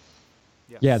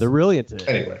Yes. Yeah, they're really into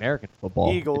Anyway. American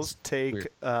football. Eagles It's take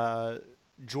weird.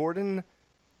 Jordan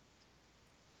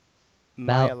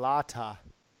Mal- Mailata.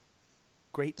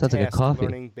 Great Sounds like a task coffee.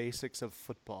 learning basics of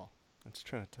football. Let's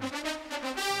try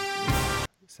to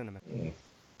cinnamon.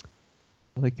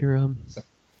 I like your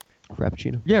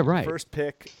frappuccino. Yeah, right. First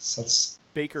pick, that's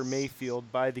Baker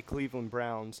Mayfield by the Cleveland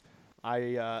Browns.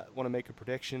 I want to make a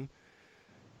prediction.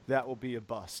 That will be a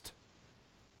bust.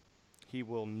 He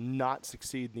will not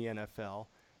succeed in the NFL.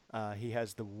 He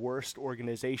has the worst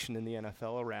organization in the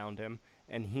NFL around him,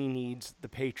 and he needs the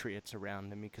Patriots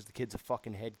around him because the kid's a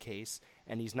fucking head case,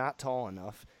 and he's not tall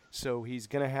enough. So he's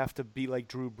going to have to be like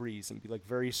Drew Brees and be like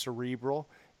very cerebral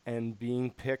and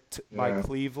being picked by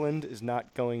Cleveland is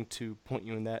not going to point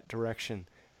you in that direction.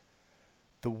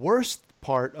 The worst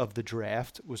part of the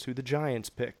draft was who the Giants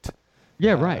picked.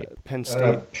 Yeah, right. Penn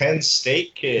State. Penn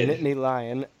State kid. Nittany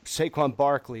Lion, Saquon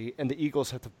Barkley, and the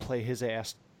Eagles have to play his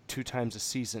ass 2 times a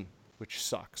season, which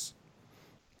sucks.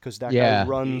 Because that guy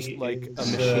runs like a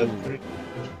machine.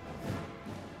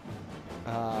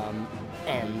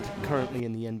 And currently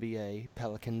in the NBA,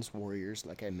 Pelicans, Warriors,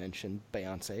 like I mentioned,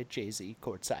 Beyonce, Jay-Z,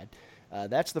 courtside.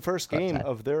 That's the first game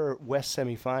of their West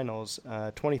semifinals,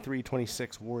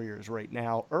 23-26 Warriors right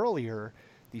now. Earlier,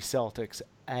 the Celtics,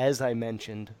 as I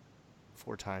mentioned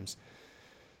 4 times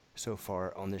so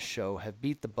far on this show, have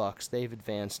beat the Bucks. They've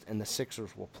advanced, and the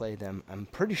Sixers will play them, I'm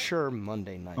pretty sure,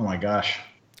 Monday night. Oh, my gosh.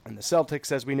 And the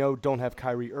Celtics, as we know, don't have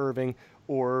Kyrie Irving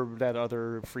or that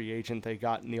other free agent they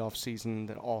got in the offseason,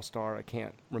 that all-star. I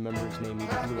can't remember his name. He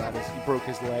broke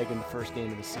his leg in the first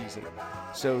game of the season.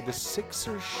 So the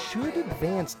Sixers should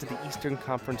advance to the Eastern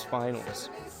Conference Finals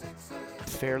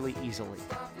fairly easily.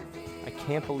 I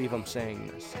can't believe I'm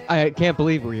saying this. I can't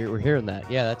believe we're hearing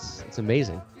that. Yeah, that's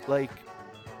amazing.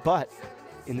 But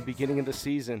in the beginning of the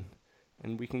season,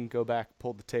 and we can go back,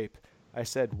 pull the tape, I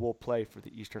said we'll play for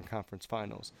the Eastern Conference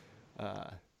Finals.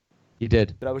 You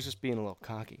did. But I was just being a little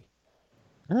cocky.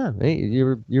 Hey,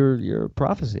 you're a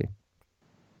prophecy.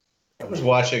 I was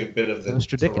watching a bit of the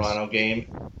Toronto game,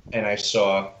 and I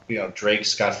saw,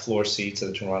 Drake's got floor seats at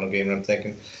the Toronto game, and I'm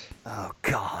thinking, oh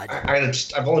God!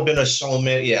 I've only been to so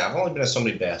many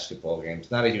basketball games.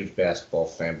 Not a huge basketball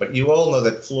fan, but you all know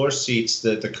that floor seats,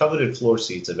 the coveted floor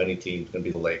seats of any team, is going to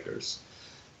be the Lakers.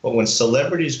 But when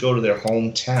celebrities go to their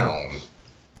hometown,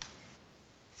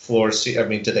 floor seat. I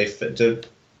mean, do they fit?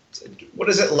 What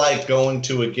is it like going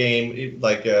to a game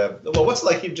what's it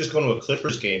like you just going to a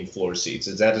Clippers game floor seats?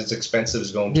 Is that as expensive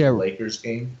as going to a Lakers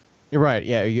game? You're right.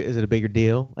 Yeah. Is it a bigger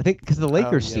deal? I think because the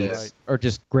Lakers seats are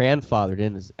just grandfathered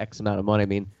in as X amount of money. I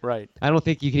mean, right. I don't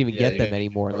think you can even get them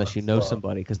anymore unless you know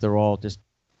somebody, because they're all just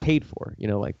paid for.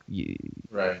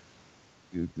 Right.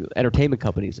 Entertainment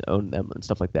companies own them and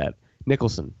stuff like that.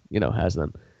 Nicholson, has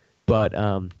them. But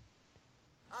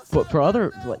for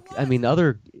other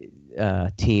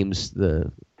teams,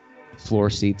 the floor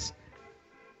seats,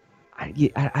 I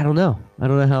don't know. I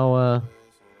don't know how.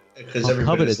 Because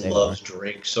everybody just loves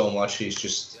Drake so much. He's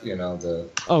just, Drake,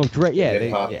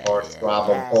 hip-hop heartthrob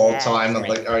of all time. I'm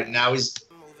like, all right, now he's...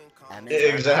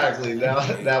 Exactly. Now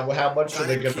how much are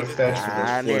they going to fetch for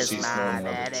those floor seats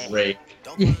now? Drake.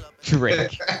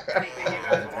 Drake.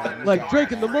 Like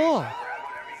Drake in the mall.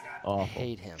 I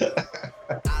hate him.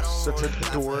 Such a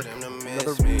dork.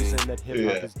 Another reason that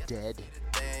hip-hop is dead.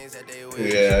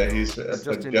 Yeah, he's just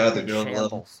God, the girl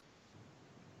loves.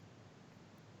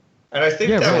 And I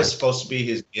think that was supposed to be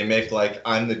his gimmick, like,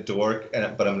 I'm the dork,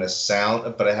 but I'm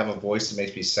but I have a voice that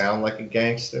makes me sound like a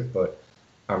gangster, but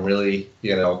I'm really,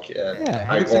 I all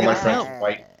my friends are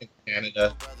white in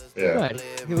Canada. Yeah. Right.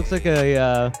 He looks like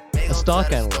a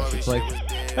stock analyst. It's like,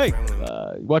 hey,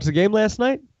 you watched the game last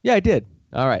night? Yeah, I did.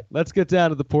 All right, let's get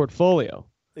down to the portfolio.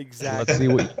 Exactly. Let's see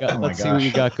what you got. See what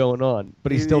you got going on.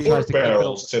 But he still tries to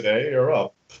barrels today. You're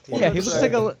up. Yeah, he looks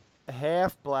like a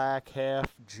half black,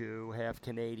 half Jew, half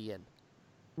Canadian.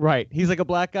 Right. He's like a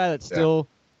black guy that's still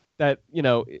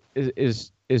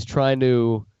is trying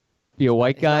to be a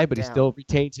white guy, but he still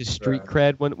retains his street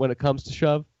cred when it comes to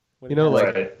shove.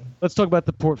 Let's talk about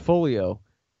the portfolio,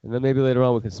 and then maybe later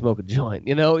on we can smoke a joint.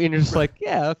 And you're just like,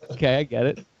 yeah, okay, I get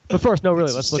it. But first, no,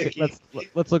 really, let's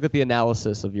look at the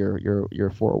analysis of your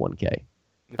 401k.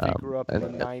 If he grew up in the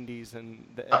 90s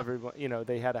and everyone,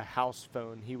 they had a house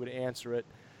phone, he would answer it.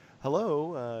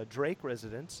 Hello, Drake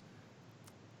residence.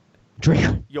 Drake.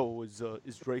 Yo, is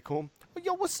Drake home?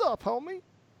 Yo, what's up, homie?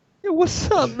 Yo,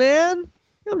 what's up, man?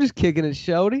 I'm just kicking it,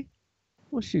 shouty.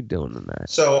 What's you doing tonight?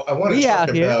 So I want to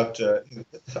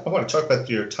talk about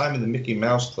your time in the Mickey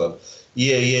Mouse Club.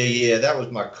 Yeah. That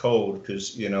was my code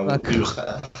because it was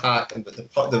hot and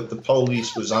the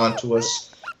police was onto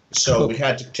us, so we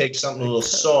had to take something a little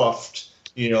soft,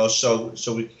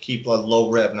 so we could keep a low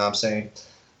rev. Know what I'm saying?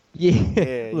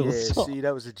 Yeah. See,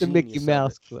 that was a genius. The Mickey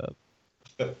Mouse Club.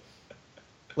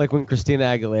 Like when Christina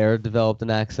Aguilera developed an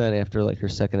accent after her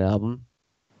second album.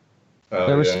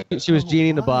 Remember she was Genie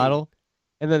in the Bottle,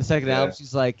 and then the second album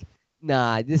she's like,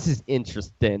 nah, this is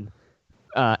interesting.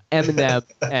 Eminem,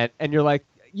 and you're like,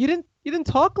 you didn't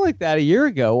talk like that a year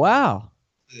ago. Wow.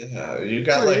 Yeah, you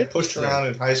got pushed around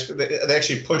in high school. They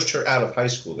actually pushed her out of high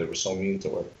school. They were so mean to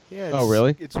her. Yeah. Oh,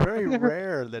 really? It's very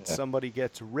rare that somebody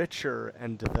gets richer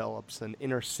and develops an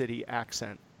inner city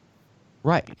accent.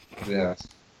 Right. Yeah.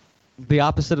 The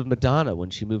opposite of Madonna when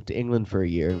she moved to England for a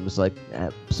year and was like,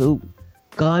 so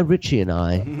Guy Ritchie and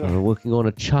I are working on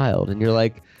a child, and you're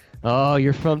like, oh,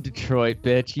 you're from Detroit,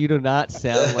 bitch. You do not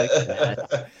sound like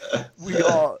that. We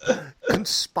are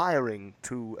conspiring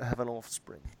to have an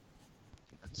offspring.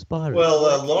 Conspiring.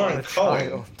 Well, Lauren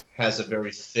Cohen has a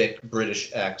very thick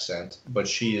British accent, but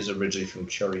she is originally from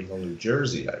Cherry Hill, New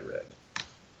Jersey, I read.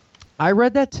 I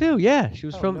read that too, yeah. She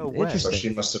was from... no way. Interesting. So she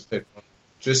must have picked one.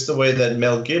 Just the way that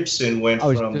Mel Gibson went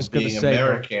from being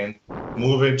American,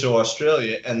 moving to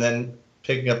Australia, and then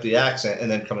picking up the accent,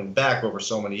 and then coming back over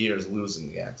so many years,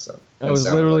 losing the accent. I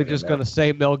was literally just going to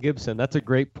say Mel Gibson. That's a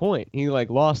great point. He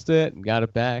lost it and got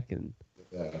it back, and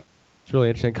it's really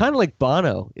interesting. Kind of like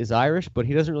Bono is Irish, but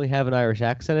he doesn't really have an Irish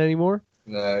accent anymore.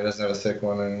 No, he doesn't have a thick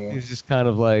one anymore. He's just kind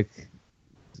of like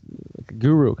a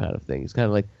guru kind of thing. He's kind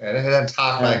of like... And he doesn't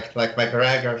talk like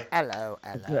McGregor. Hello.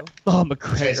 Oh,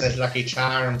 McGregor. Chases Lucky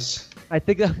Charms. I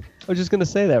think I was just going to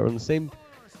say that. We're on the same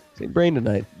brain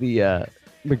tonight. The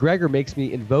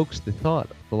McGregor invokes the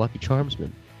thought of the Lucky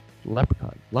Charmsman,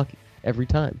 Leprechaun, Lucky, every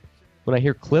time. When I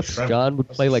hear clips, John would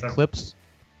play like clips,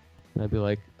 and I'd be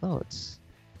like, oh, it's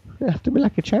after me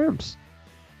Lucky Charms.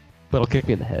 But it'll kick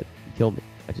me in the head and kill me.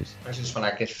 I just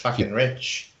want to get fucking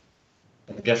rich.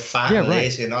 And get fat and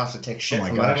lazy and not have to take shit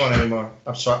from anyone anymore.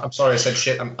 I'm sorry I said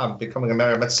shit. I'm becoming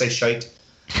American. I meant to say shite.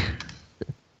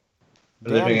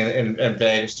 Living in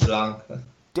Vegas too long.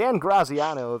 Dan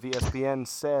Graziano of ESPN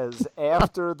says,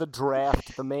 after the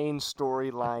draft, the main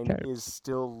storyline is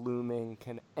still looming.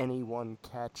 Can anyone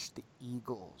catch the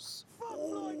Eagles? Fuck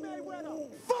Floyd Mayweather!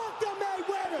 Fuck the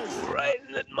Mayweathers! Right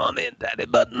in that mommy and daddy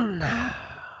button.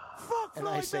 Fuck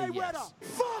Floyd Mayweather! Yes.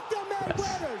 Fuck the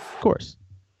Mayweathers! Of course.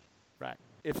 Right.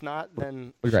 If not,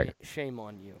 then shame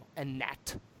on you. And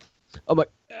Nat. Oh my...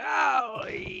 Oh,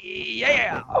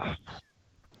 yeah! Oh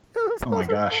my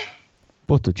gosh.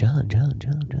 John.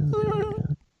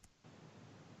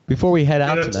 Before we head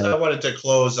out tonight... I wanted to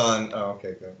close on... Oh,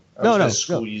 okay, good. I was going to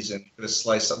squeeze and going to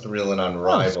slice something real in on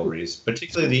rivalries,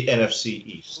 particularly the NFC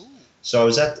East. So I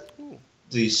was at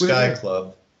the Sky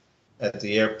Club at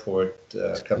the airport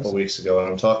a couple of weeks ago, and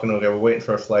I'm talking to a guy. We're waiting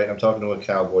for a flight. I'm talking to a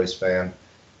Cowboys fan,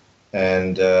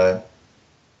 and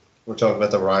we're talking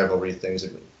about the rivalry things.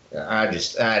 I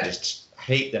just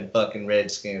hate them fucking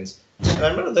Redskins. And I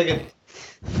remember thinking...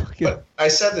 But I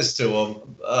said this to him,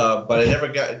 but I never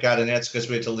got an answer because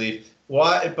we had to leave.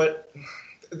 Why? But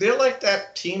they're like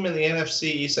that team in the NFC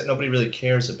East that nobody really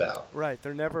cares about. Right,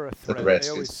 they're never a threat. They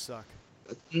always suck.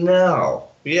 No.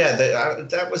 Yeah,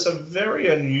 that was a very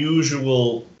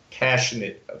unusual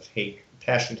passionate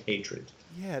hatred.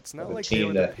 Yeah, it's not like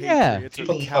team that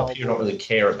people up here don't really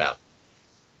care about.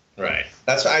 Right.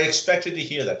 That's what I expected to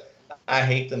hear that. I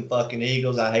hate them fucking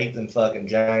Eagles. I hate them fucking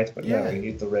Giants. But no, I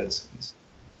hate the Redskins.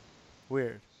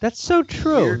 Weird. That's so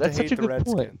true. Weird That's such a good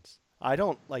point. I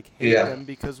don't hate them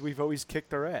because we've always kicked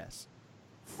their ass.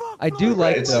 I do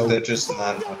like though. They're just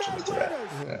not much of a threat.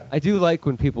 Yeah. I do like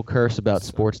when people curse about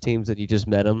sports teams that you just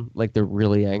met them, like they're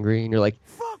really angry, and you're like,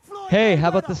 "Hey, how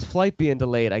about this flight being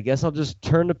delayed? I guess I'll just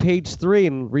turn to page 3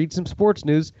 and read some sports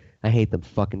news." I hate them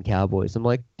fucking Cowboys. I'm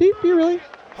like, do you really?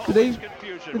 Do they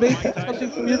take something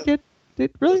from your kid?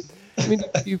 Really? I mean,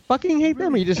 you fucking hate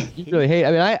them, or you really hate?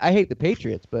 I mean, I hate the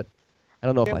Patriots, but I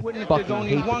don't know if I fucking hate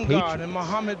the Patriots. God, and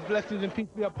Muhammad's blessings and peace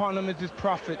be upon him as his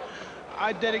prophet.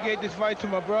 I dedicate this fight to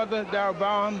my brother, Darrell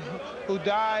Baum, who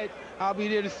died. I'll be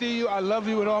there to see you. I love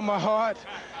you with all my heart.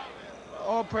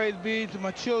 All praise be to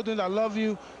my children. I love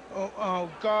you. Oh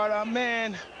God,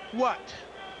 man, what?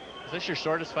 Is this your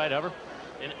shortest fight ever?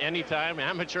 In any time,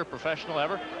 amateur, professional,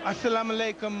 ever? Assalamu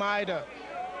alaikum, Maida.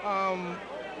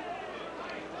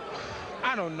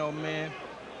 I don't know, man.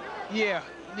 Yeah,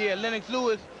 Lennox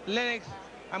Lewis. Lennox,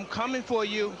 I'm coming for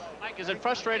you. Mike, is it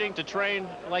frustrating to train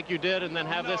like you did and then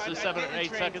have this in 7 or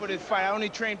 8 seconds? For this fight, I only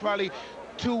trained probably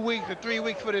 2 weeks or 3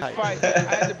 weeks for this fight.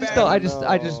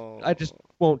 I just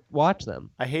won't watch them.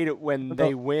 I hate it when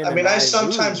they win. I mean, I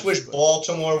sometimes wish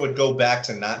Baltimore would go back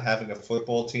to not having a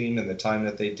football team in the time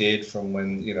that they did from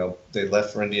when they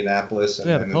left for Indianapolis and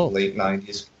in the late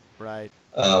 90s. Right.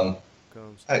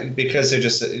 Because they're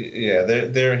just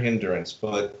they're a hindrance.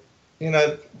 But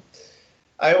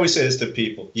I always say this to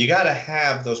people: you got to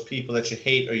have those people that you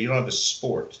hate, or you don't have a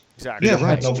sport. Exactly. Yeah,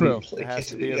 right. It's true. There has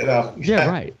to be a villain. Yeah,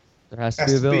 right. There has to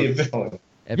be a villain.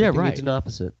 Everything needs an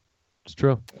opposite. It's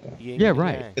true. Yeah,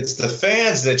 right. It's the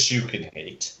fans that you can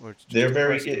hate. They're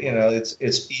very,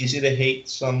 it's easy to hate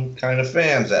some kind of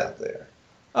fans out there.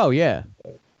 Oh yeah,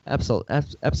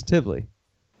 absolutely,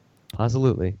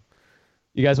 positively.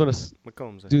 You guys want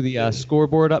to do the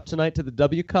scoreboard up tonight to the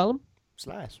W column?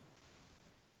 Slash.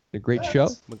 A great show.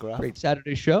 Great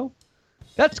Saturday show.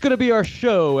 That's going to be our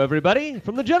show, everybody,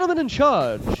 from the gentleman in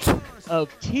charge of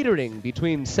teetering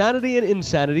between sanity and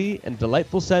insanity and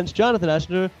delightful sense, Jonathan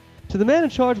Ashner, to the man in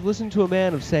charge of listening to a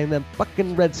man of saying them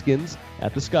fucking Redskins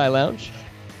at the Sky Lounge,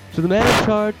 to the man in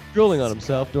charge of drooling on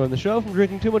himself during the show from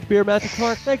drinking too much beer, Matthew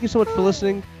Clark. Thank you so much for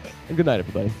listening, and good night,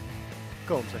 everybody.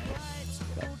 Go home second.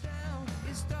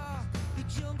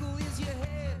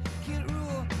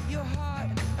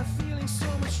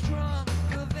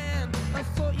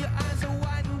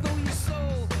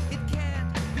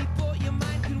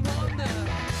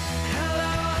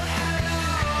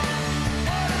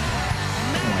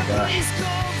 Gosh. It's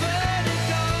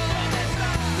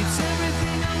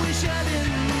everything I wish I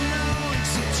didn't know,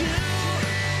 except you.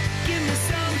 Give me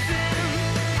something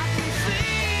I can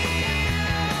feel.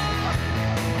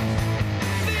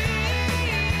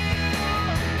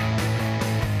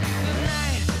 The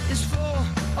night is full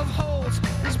of holes.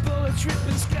 There's bullets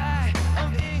ripping sky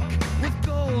of ink with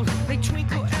gold. They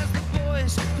twinkle as the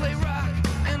boys play rock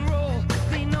and roll.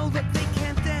 They know that they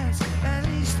can't dance. At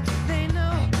least they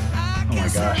know. Oh my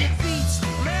gosh.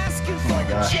 Oh my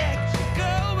gosh.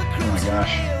 Oh my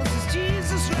gosh.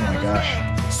 Oh my gosh.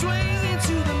 Swing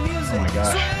into the music. Oh my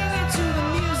gosh. Swing into the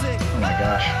music. Oh my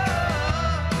gosh.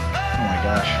 Oh my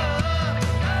gosh.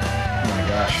 Oh my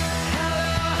gosh.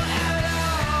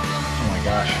 Oh my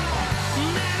gosh.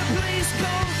 Please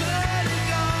go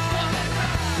vertigo.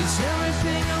 It's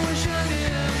everything I wish I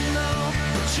didn't know.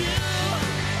 But you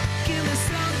give me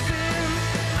something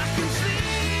I can feel.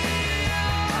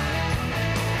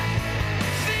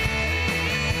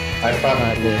 I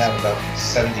probably would have about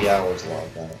 70 hours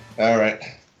logged on. All right.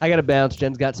 I gotta bounce.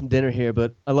 Jen's got some dinner here,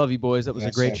 but I love you boys. That was a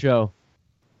great show.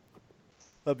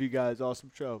 Love you guys.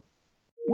 Awesome show.